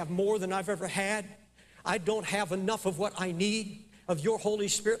have to have more than I've ever had. I don't have enough of what I need of your Holy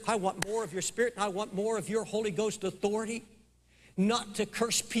Spirit. I want more of your Spirit, and I want more of your Holy Ghost authority. Not to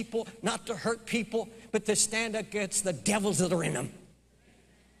curse people, not to hurt people, but to stand against the devils that are in them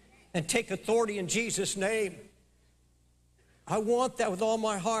and take authority in Jesus' name. I want that with all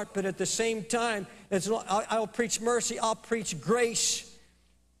my heart, but at the same time, I'll preach mercy, I'll preach grace,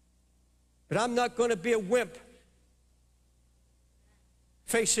 but I'm not going to be a wimp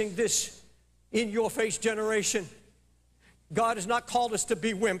facing this in-your-face generation. God has not called us to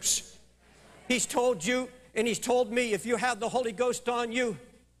be wimps. He's told you, and he's told me, if you have the Holy Ghost on you,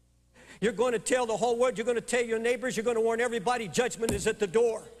 you're going to tell the whole world, you're going to tell your neighbors, you're going to warn everybody, judgment is at the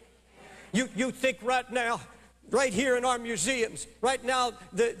door. You think right now, right here in our museums, right now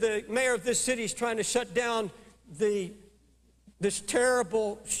the mayor of this city is trying to shut down this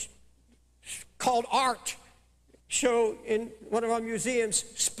terrible called art show in one of our museums,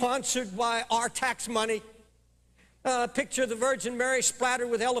 sponsored by our tax money. A picture of the Virgin Mary splattered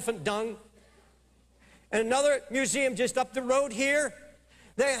with elephant dung. And another museum just up the road here,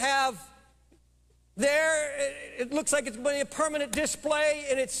 they have there, it looks like it's going to be a permanent display,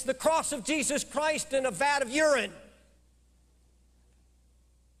 and it's the cross of Jesus Christ in a vat of urine.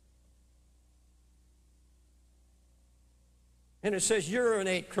 And it says,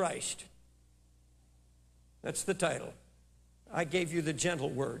 Urinate Christ. That's the title. I gave you the gentle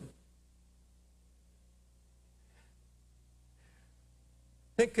word.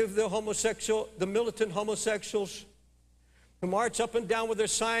 Think of the militant homosexuals who march up and down with their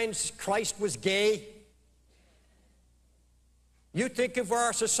signs, Christ was gay. You think of where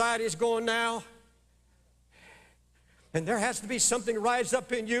our society is going now, and there has to be something rise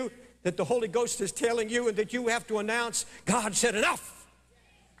up in you that the Holy Ghost is telling you, and that you have to announce, God said enough.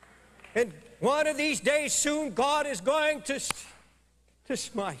 And one of these days soon, God is going to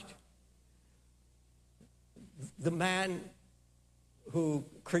smite the man who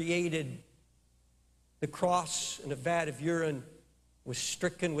created the cross and a vat of urine, was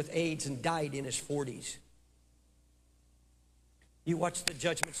stricken with AIDS and died in his 40s. You watch the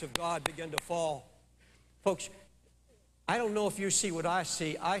judgments of God begin to fall. Folks, I don't know if you see what I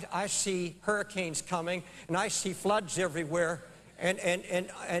see. I see hurricanes coming, and I see floods everywhere, and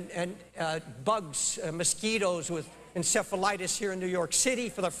bugs, mosquitoes with encephalitis here in New York City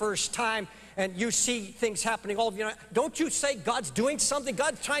for the first time, and you see things happening all over the United States. Don't you say God's doing something?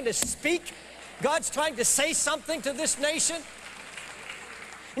 God's trying to speak. God's trying to say something to this nation.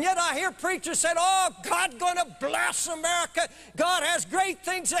 And yet I hear preachers say, oh, God's going to bless America. God has great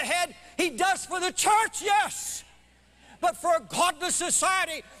things ahead. He does for the church, yes. But for a godless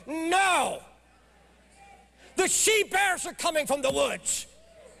society, no. The she-bears are coming from the woods.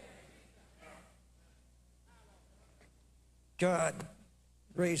 God,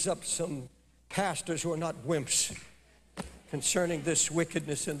 raise up some pastors who are not wimps concerning this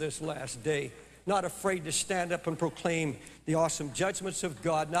wickedness in this last day, not afraid to stand up and proclaim the awesome judgments of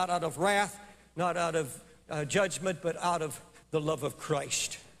God, not out of wrath, not out of judgment, but out of the love of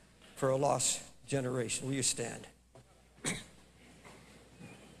Christ for a lost generation. Will you stand?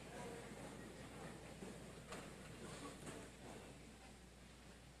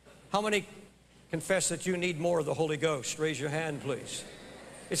 How many confess that you need more of the Holy Ghost? Raise your hand, please.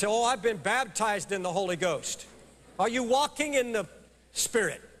 You say, oh, I've been baptized in the Holy Ghost. Are you walking in the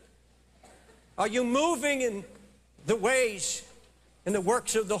Spirit? Are you moving in the ways and the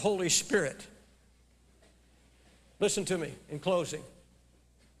works of the Holy Spirit? Listen to me in closing.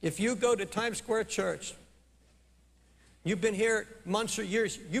 If you go to Times Square Church, you've been here months or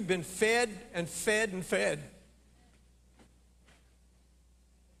years, you've been fed and fed and fed.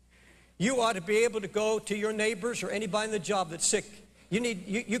 You ought to be able to go to your neighbors or anybody in the job that's sick.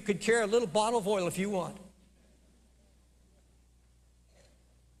 You could carry a little bottle of oil if you want.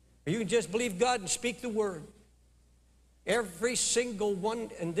 Or you can just believe God and speak the word. Every single one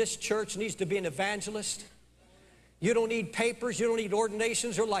in this church needs to be an evangelist. You don't need papers. You don't need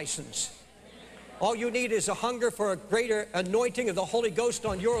ordinations or license. All you need is a hunger for a greater anointing of the Holy Ghost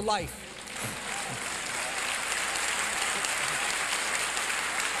on your life.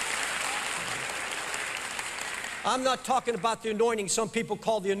 I'm not talking about the anointing some people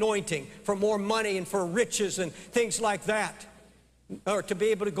call the anointing for more money and for riches and things like that, or to be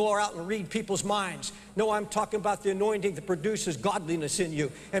able to go out and read people's minds. No, I'm talking about the anointing that produces godliness in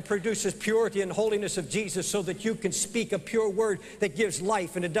you and produces purity and holiness of Jesus so that you can speak a pure word that gives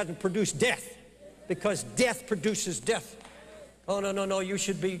life and it doesn't produce death, because death produces death. Oh, no, no, no. You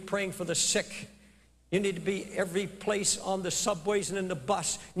should be praying for the sick. You need to be every place on the subways and in the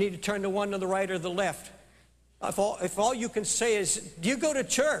bus. You need to turn to one to the right or the left. If all you can say is, do you go to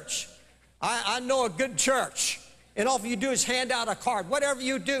church? I know a good church. And all you do is hand out a card. Whatever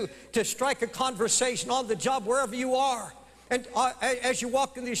you do to strike a conversation on the job, wherever you are. And as you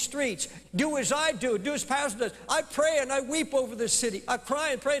walk in these streets, do as I do. Do as Pastor does. I pray and I weep over this city. I cry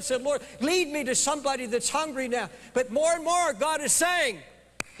and pray and say, Lord, lead me to somebody that's hungry now. But more and more, God is saying,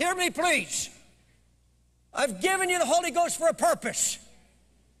 hear me please. I've given you the Holy Ghost for a purpose.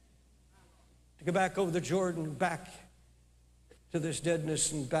 To go back over the Jordan, back to this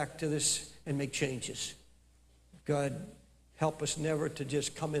deadness and back to this and make changes. God, help us never to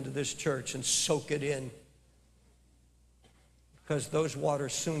just come into this church and soak it in, because those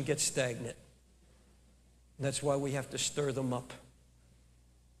waters soon get stagnant. And that's why we have to stir them up.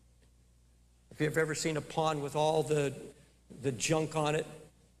 If you've ever seen a pond with all the junk on it,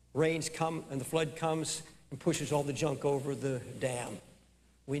 rains come and the flood comes and pushes all the junk over the dam.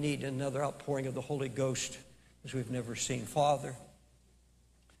 We need another outpouring of the Holy Ghost as we've never seen. Father,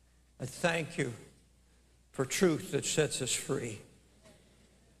 I thank you for truth that sets us free.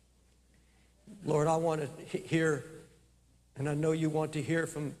 Lord, I want to hear, and I know you want to hear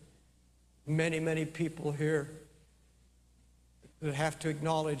from many, many people here that have to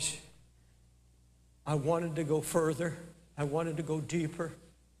acknowledge, I wanted to go further. I wanted to go deeper.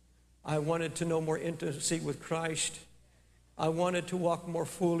 I wanted to know more intimacy with Christ. I wanted to walk more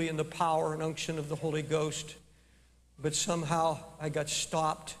fully in the power and unction of the Holy Ghost. But somehow I got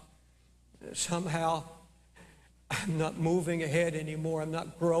stopped. Somehow I'm not moving ahead anymore. I'm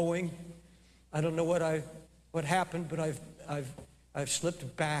not growing. I don't know what happened, but I've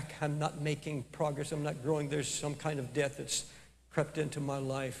slipped back. I'm not making progress. I'm not growing. There's some kind of death that's crept into my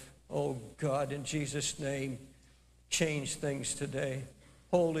life. Oh God, in Jesus' name, change things today.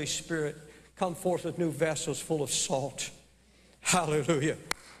 Holy Spirit, come forth with new vessels full of salt. Hallelujah.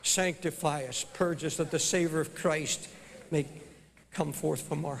 Sanctify us, purge us, that the savor of Christ may come forth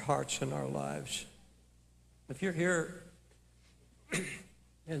from our hearts and our lives. If you're here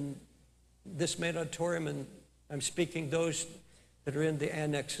in this main auditorium, and I'm speaking those that are in the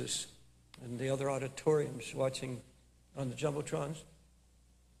annexes and the other auditoriums watching on the jumbotrons,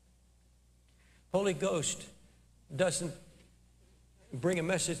 Holy Ghost doesn't bring a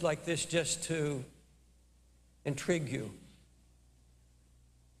message like this just to intrigue you.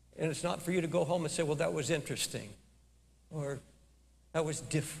 And it's not for you to go home and say, well, that was interesting, or that was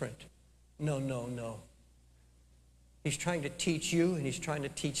different. No, no, no. He's trying to teach you, and he's trying to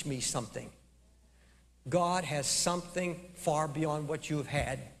teach me something. God has something far beyond what you have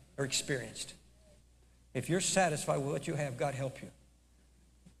had or experienced. If you're satisfied with what you have, God help you.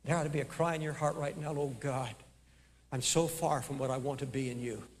 There ought to be a cry in your heart right now, oh God, I'm so far from what I want to be in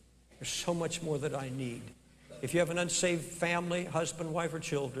you. There's so much more that I need. If you have an unsaved family, husband, wife, or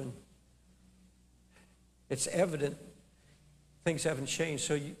children, it's evident things haven't changed,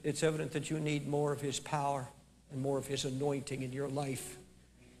 so it's evident that you need more of his power and more of his anointing in your life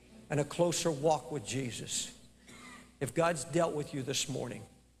and a closer walk with Jesus. If God's dealt with you this morning,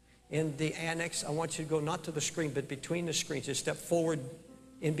 in the annex, I want you to go not to the screen, but between the screens. Just step forward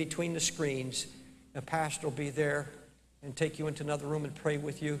in between the screens. A pastor will be there and take you into another room and pray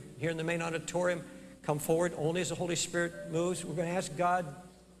with you. Here in the main auditorium, come forward. Only as the Holy Spirit moves, we're going to ask God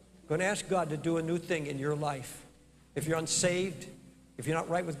to do a new thing in your life. If you're unsaved, if you're not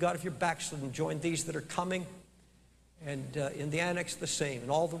right with God, if you're backslidden, join these that are coming. And in the annex, the same. In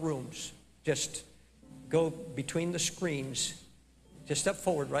all the rooms, just go between the screens. Just step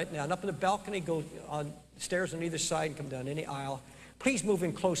forward right now. And up in the balcony, go on stairs on either side and come down any aisle. Please move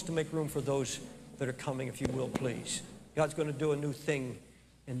in close to make room for those that are coming, if you will, please. God's going to do a new thing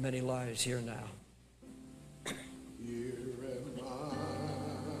in many lives here now. Here am I.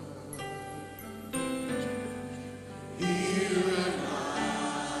 Here am I.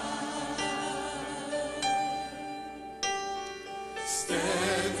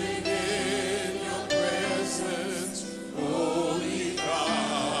 Standing in your presence, holy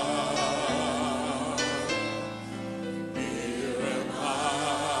God. Here am I.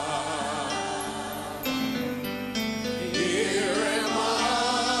 Here am I.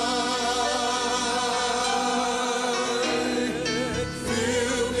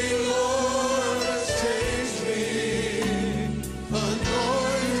 Fill me, Lord, change me.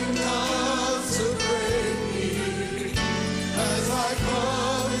 Anoint and consecrate me as I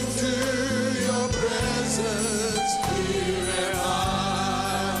come into your presence. Here am I.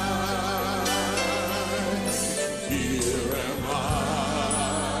 Here am I.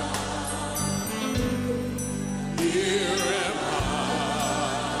 Here am I.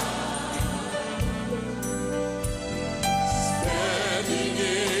 Standing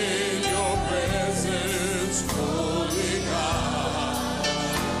in your presence, holy God.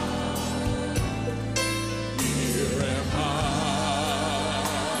 Here am I.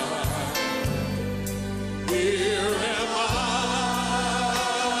 Here am I.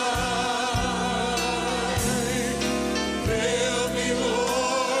 Fill me,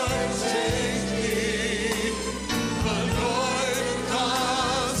 Lord, change me. Anoint and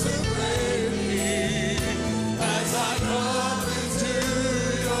consecrate me as I come into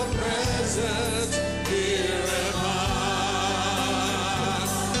your presence. Here am I.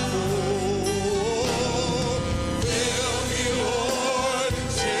 Oh, fill me, Lord,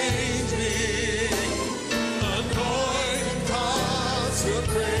 change me. Anoint and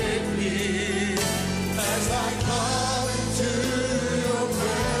consecrate me as I come into your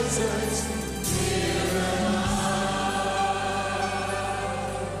presence. Here am I.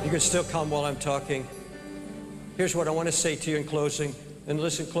 You can still come while I'm talking. Here's what I want to say to you in closing, and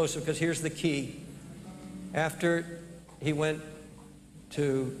listen closer, because here's the key. After he went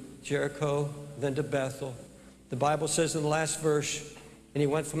to Jericho, then to Bethel, the Bible says in the last verse, and he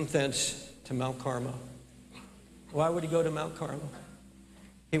went from thence to Mount Carmel. Why would he go to Mount Carmel?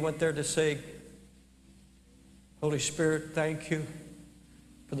 He went there to say, Holy Spirit, thank you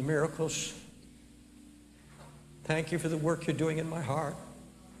for the miracles. Thank you for the work you're doing in my heart.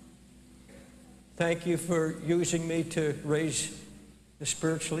 Thank you for using me to raise the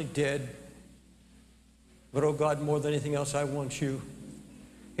spiritually dead. But, oh God, more than anything else, I want you.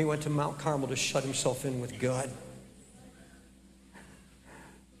 He went to Mount Carmel to shut himself in with God.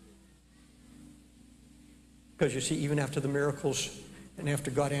 Because you see, even after the miracles and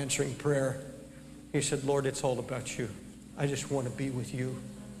after God answering prayer, he said, Lord, it's all about you. I just want to be with you.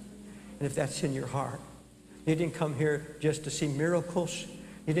 And if that's in your heart, you didn't come here just to see miracles.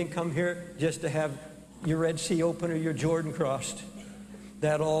 You didn't come here just to have your Red Sea open or your Jordan crossed.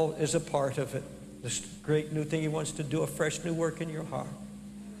 That all is a part of it. This great new thing he wants to do, a fresh new work in your heart.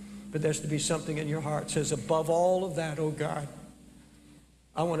 But there's to be something in your heart that says, above all of that, oh God,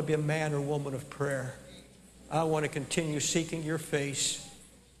 I want to be a man or woman of prayer. I want to continue seeking your face.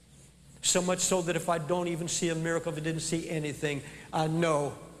 So much so that if I don't even see a miracle, if I didn't see anything, I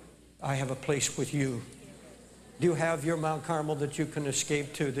know I have a place with you. Do you have your Mount Carmel that you can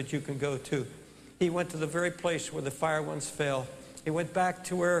escape to, that you can go to? He went to the very place where the fire once fell. He went back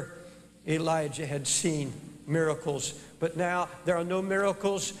to where Elijah had seen miracles. But now there are no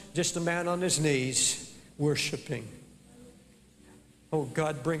miracles, just a man on his knees worshiping. Oh,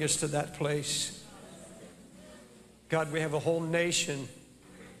 God, bring us to that place. God, we have a whole nation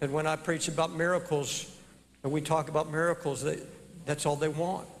that when I preach about miracles, and we talk about miracles, that's all they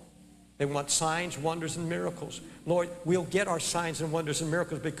want. They want signs, wonders, and miracles. Lord, we'll get our signs and wonders and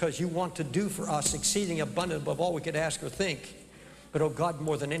miracles because you want to do for us exceeding abundant above all we could ask or think. But, oh God,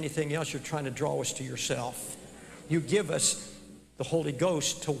 more than anything else, you're trying to draw us to yourself. You give us the Holy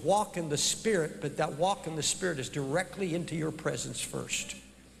Ghost to walk in the Spirit, but that walk in the Spirit is directly into your presence first.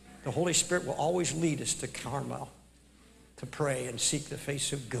 The Holy Spirit will always lead us to Carmel to pray and seek the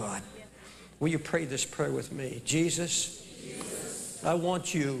face of God. Will you pray this prayer with me? Jesus, I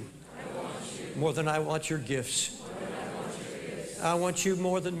want you more than I want your gifts. I want you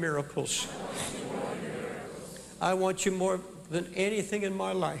more than miracles. I want you more than anything in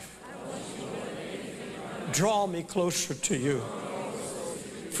my life. Draw me closer to you.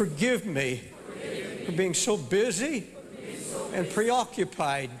 Forgive me for being so busy and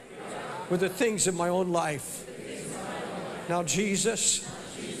preoccupied with the things of my own life. Now, Jesus,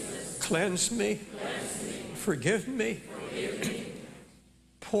 cleanse me, forgive me,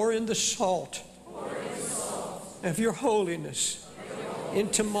 pour in the salt of your holiness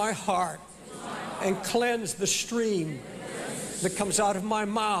into my heart and cleanse the stream that comes out of my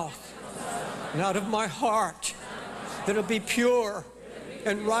mouth and out of my heart, that it'll be pure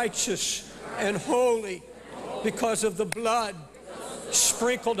and righteous and holy because of the blood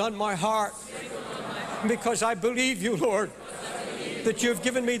sprinkled on my heart. Because I believe you, Lord, that you've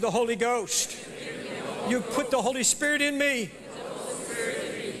given me the Holy Ghost. You've put the Holy Spirit in me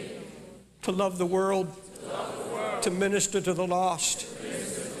to love the world, to minister to the lost.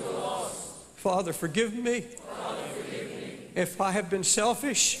 Father, forgive me if I have been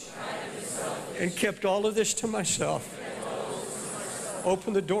selfish and kept all of this to myself.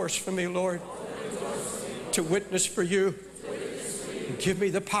 Open the doors for me, Lord, to witness for you. Give me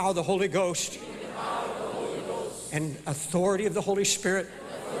the power of the Holy Ghost and authority of the Holy Spirit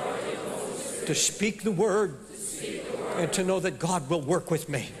to speak the word and to know that God will work with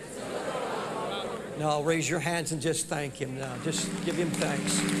me. Now raise your hands and just thank him now. Just give him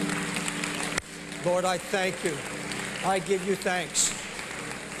thanks. Lord, I thank you. I give you thanks.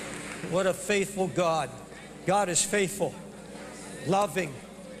 What a faithful God. God is faithful, loving,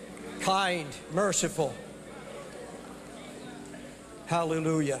 kind, merciful.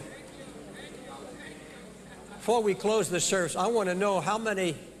 Hallelujah. Before we close the service, I want to know how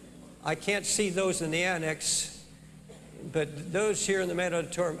many, I can't see those in the annex, but those here in the main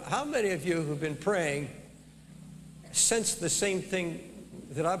auditorium, how many of you who've been praying sense the same thing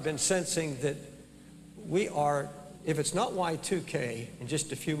that I've been sensing, that we are, if it's not Y2K in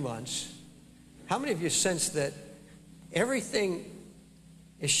just a few months, how many of you sense that everything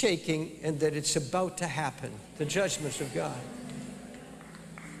is shaking and that it's about to happen, the judgments of God?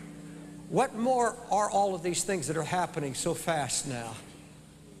 What more are all of these things that are happening so fast now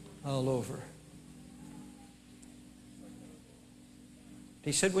all over?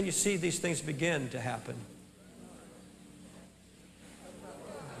 He said, when you see these things begin to happen,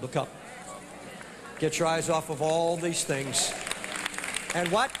 look up. Get your eyes off of all these things. And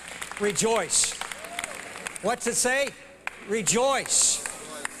what? Rejoice. What's it say? Rejoice.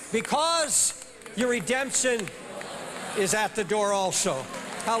 Because your redemption is at the door also.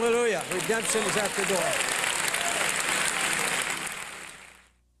 Hallelujah. Redemption is at the door.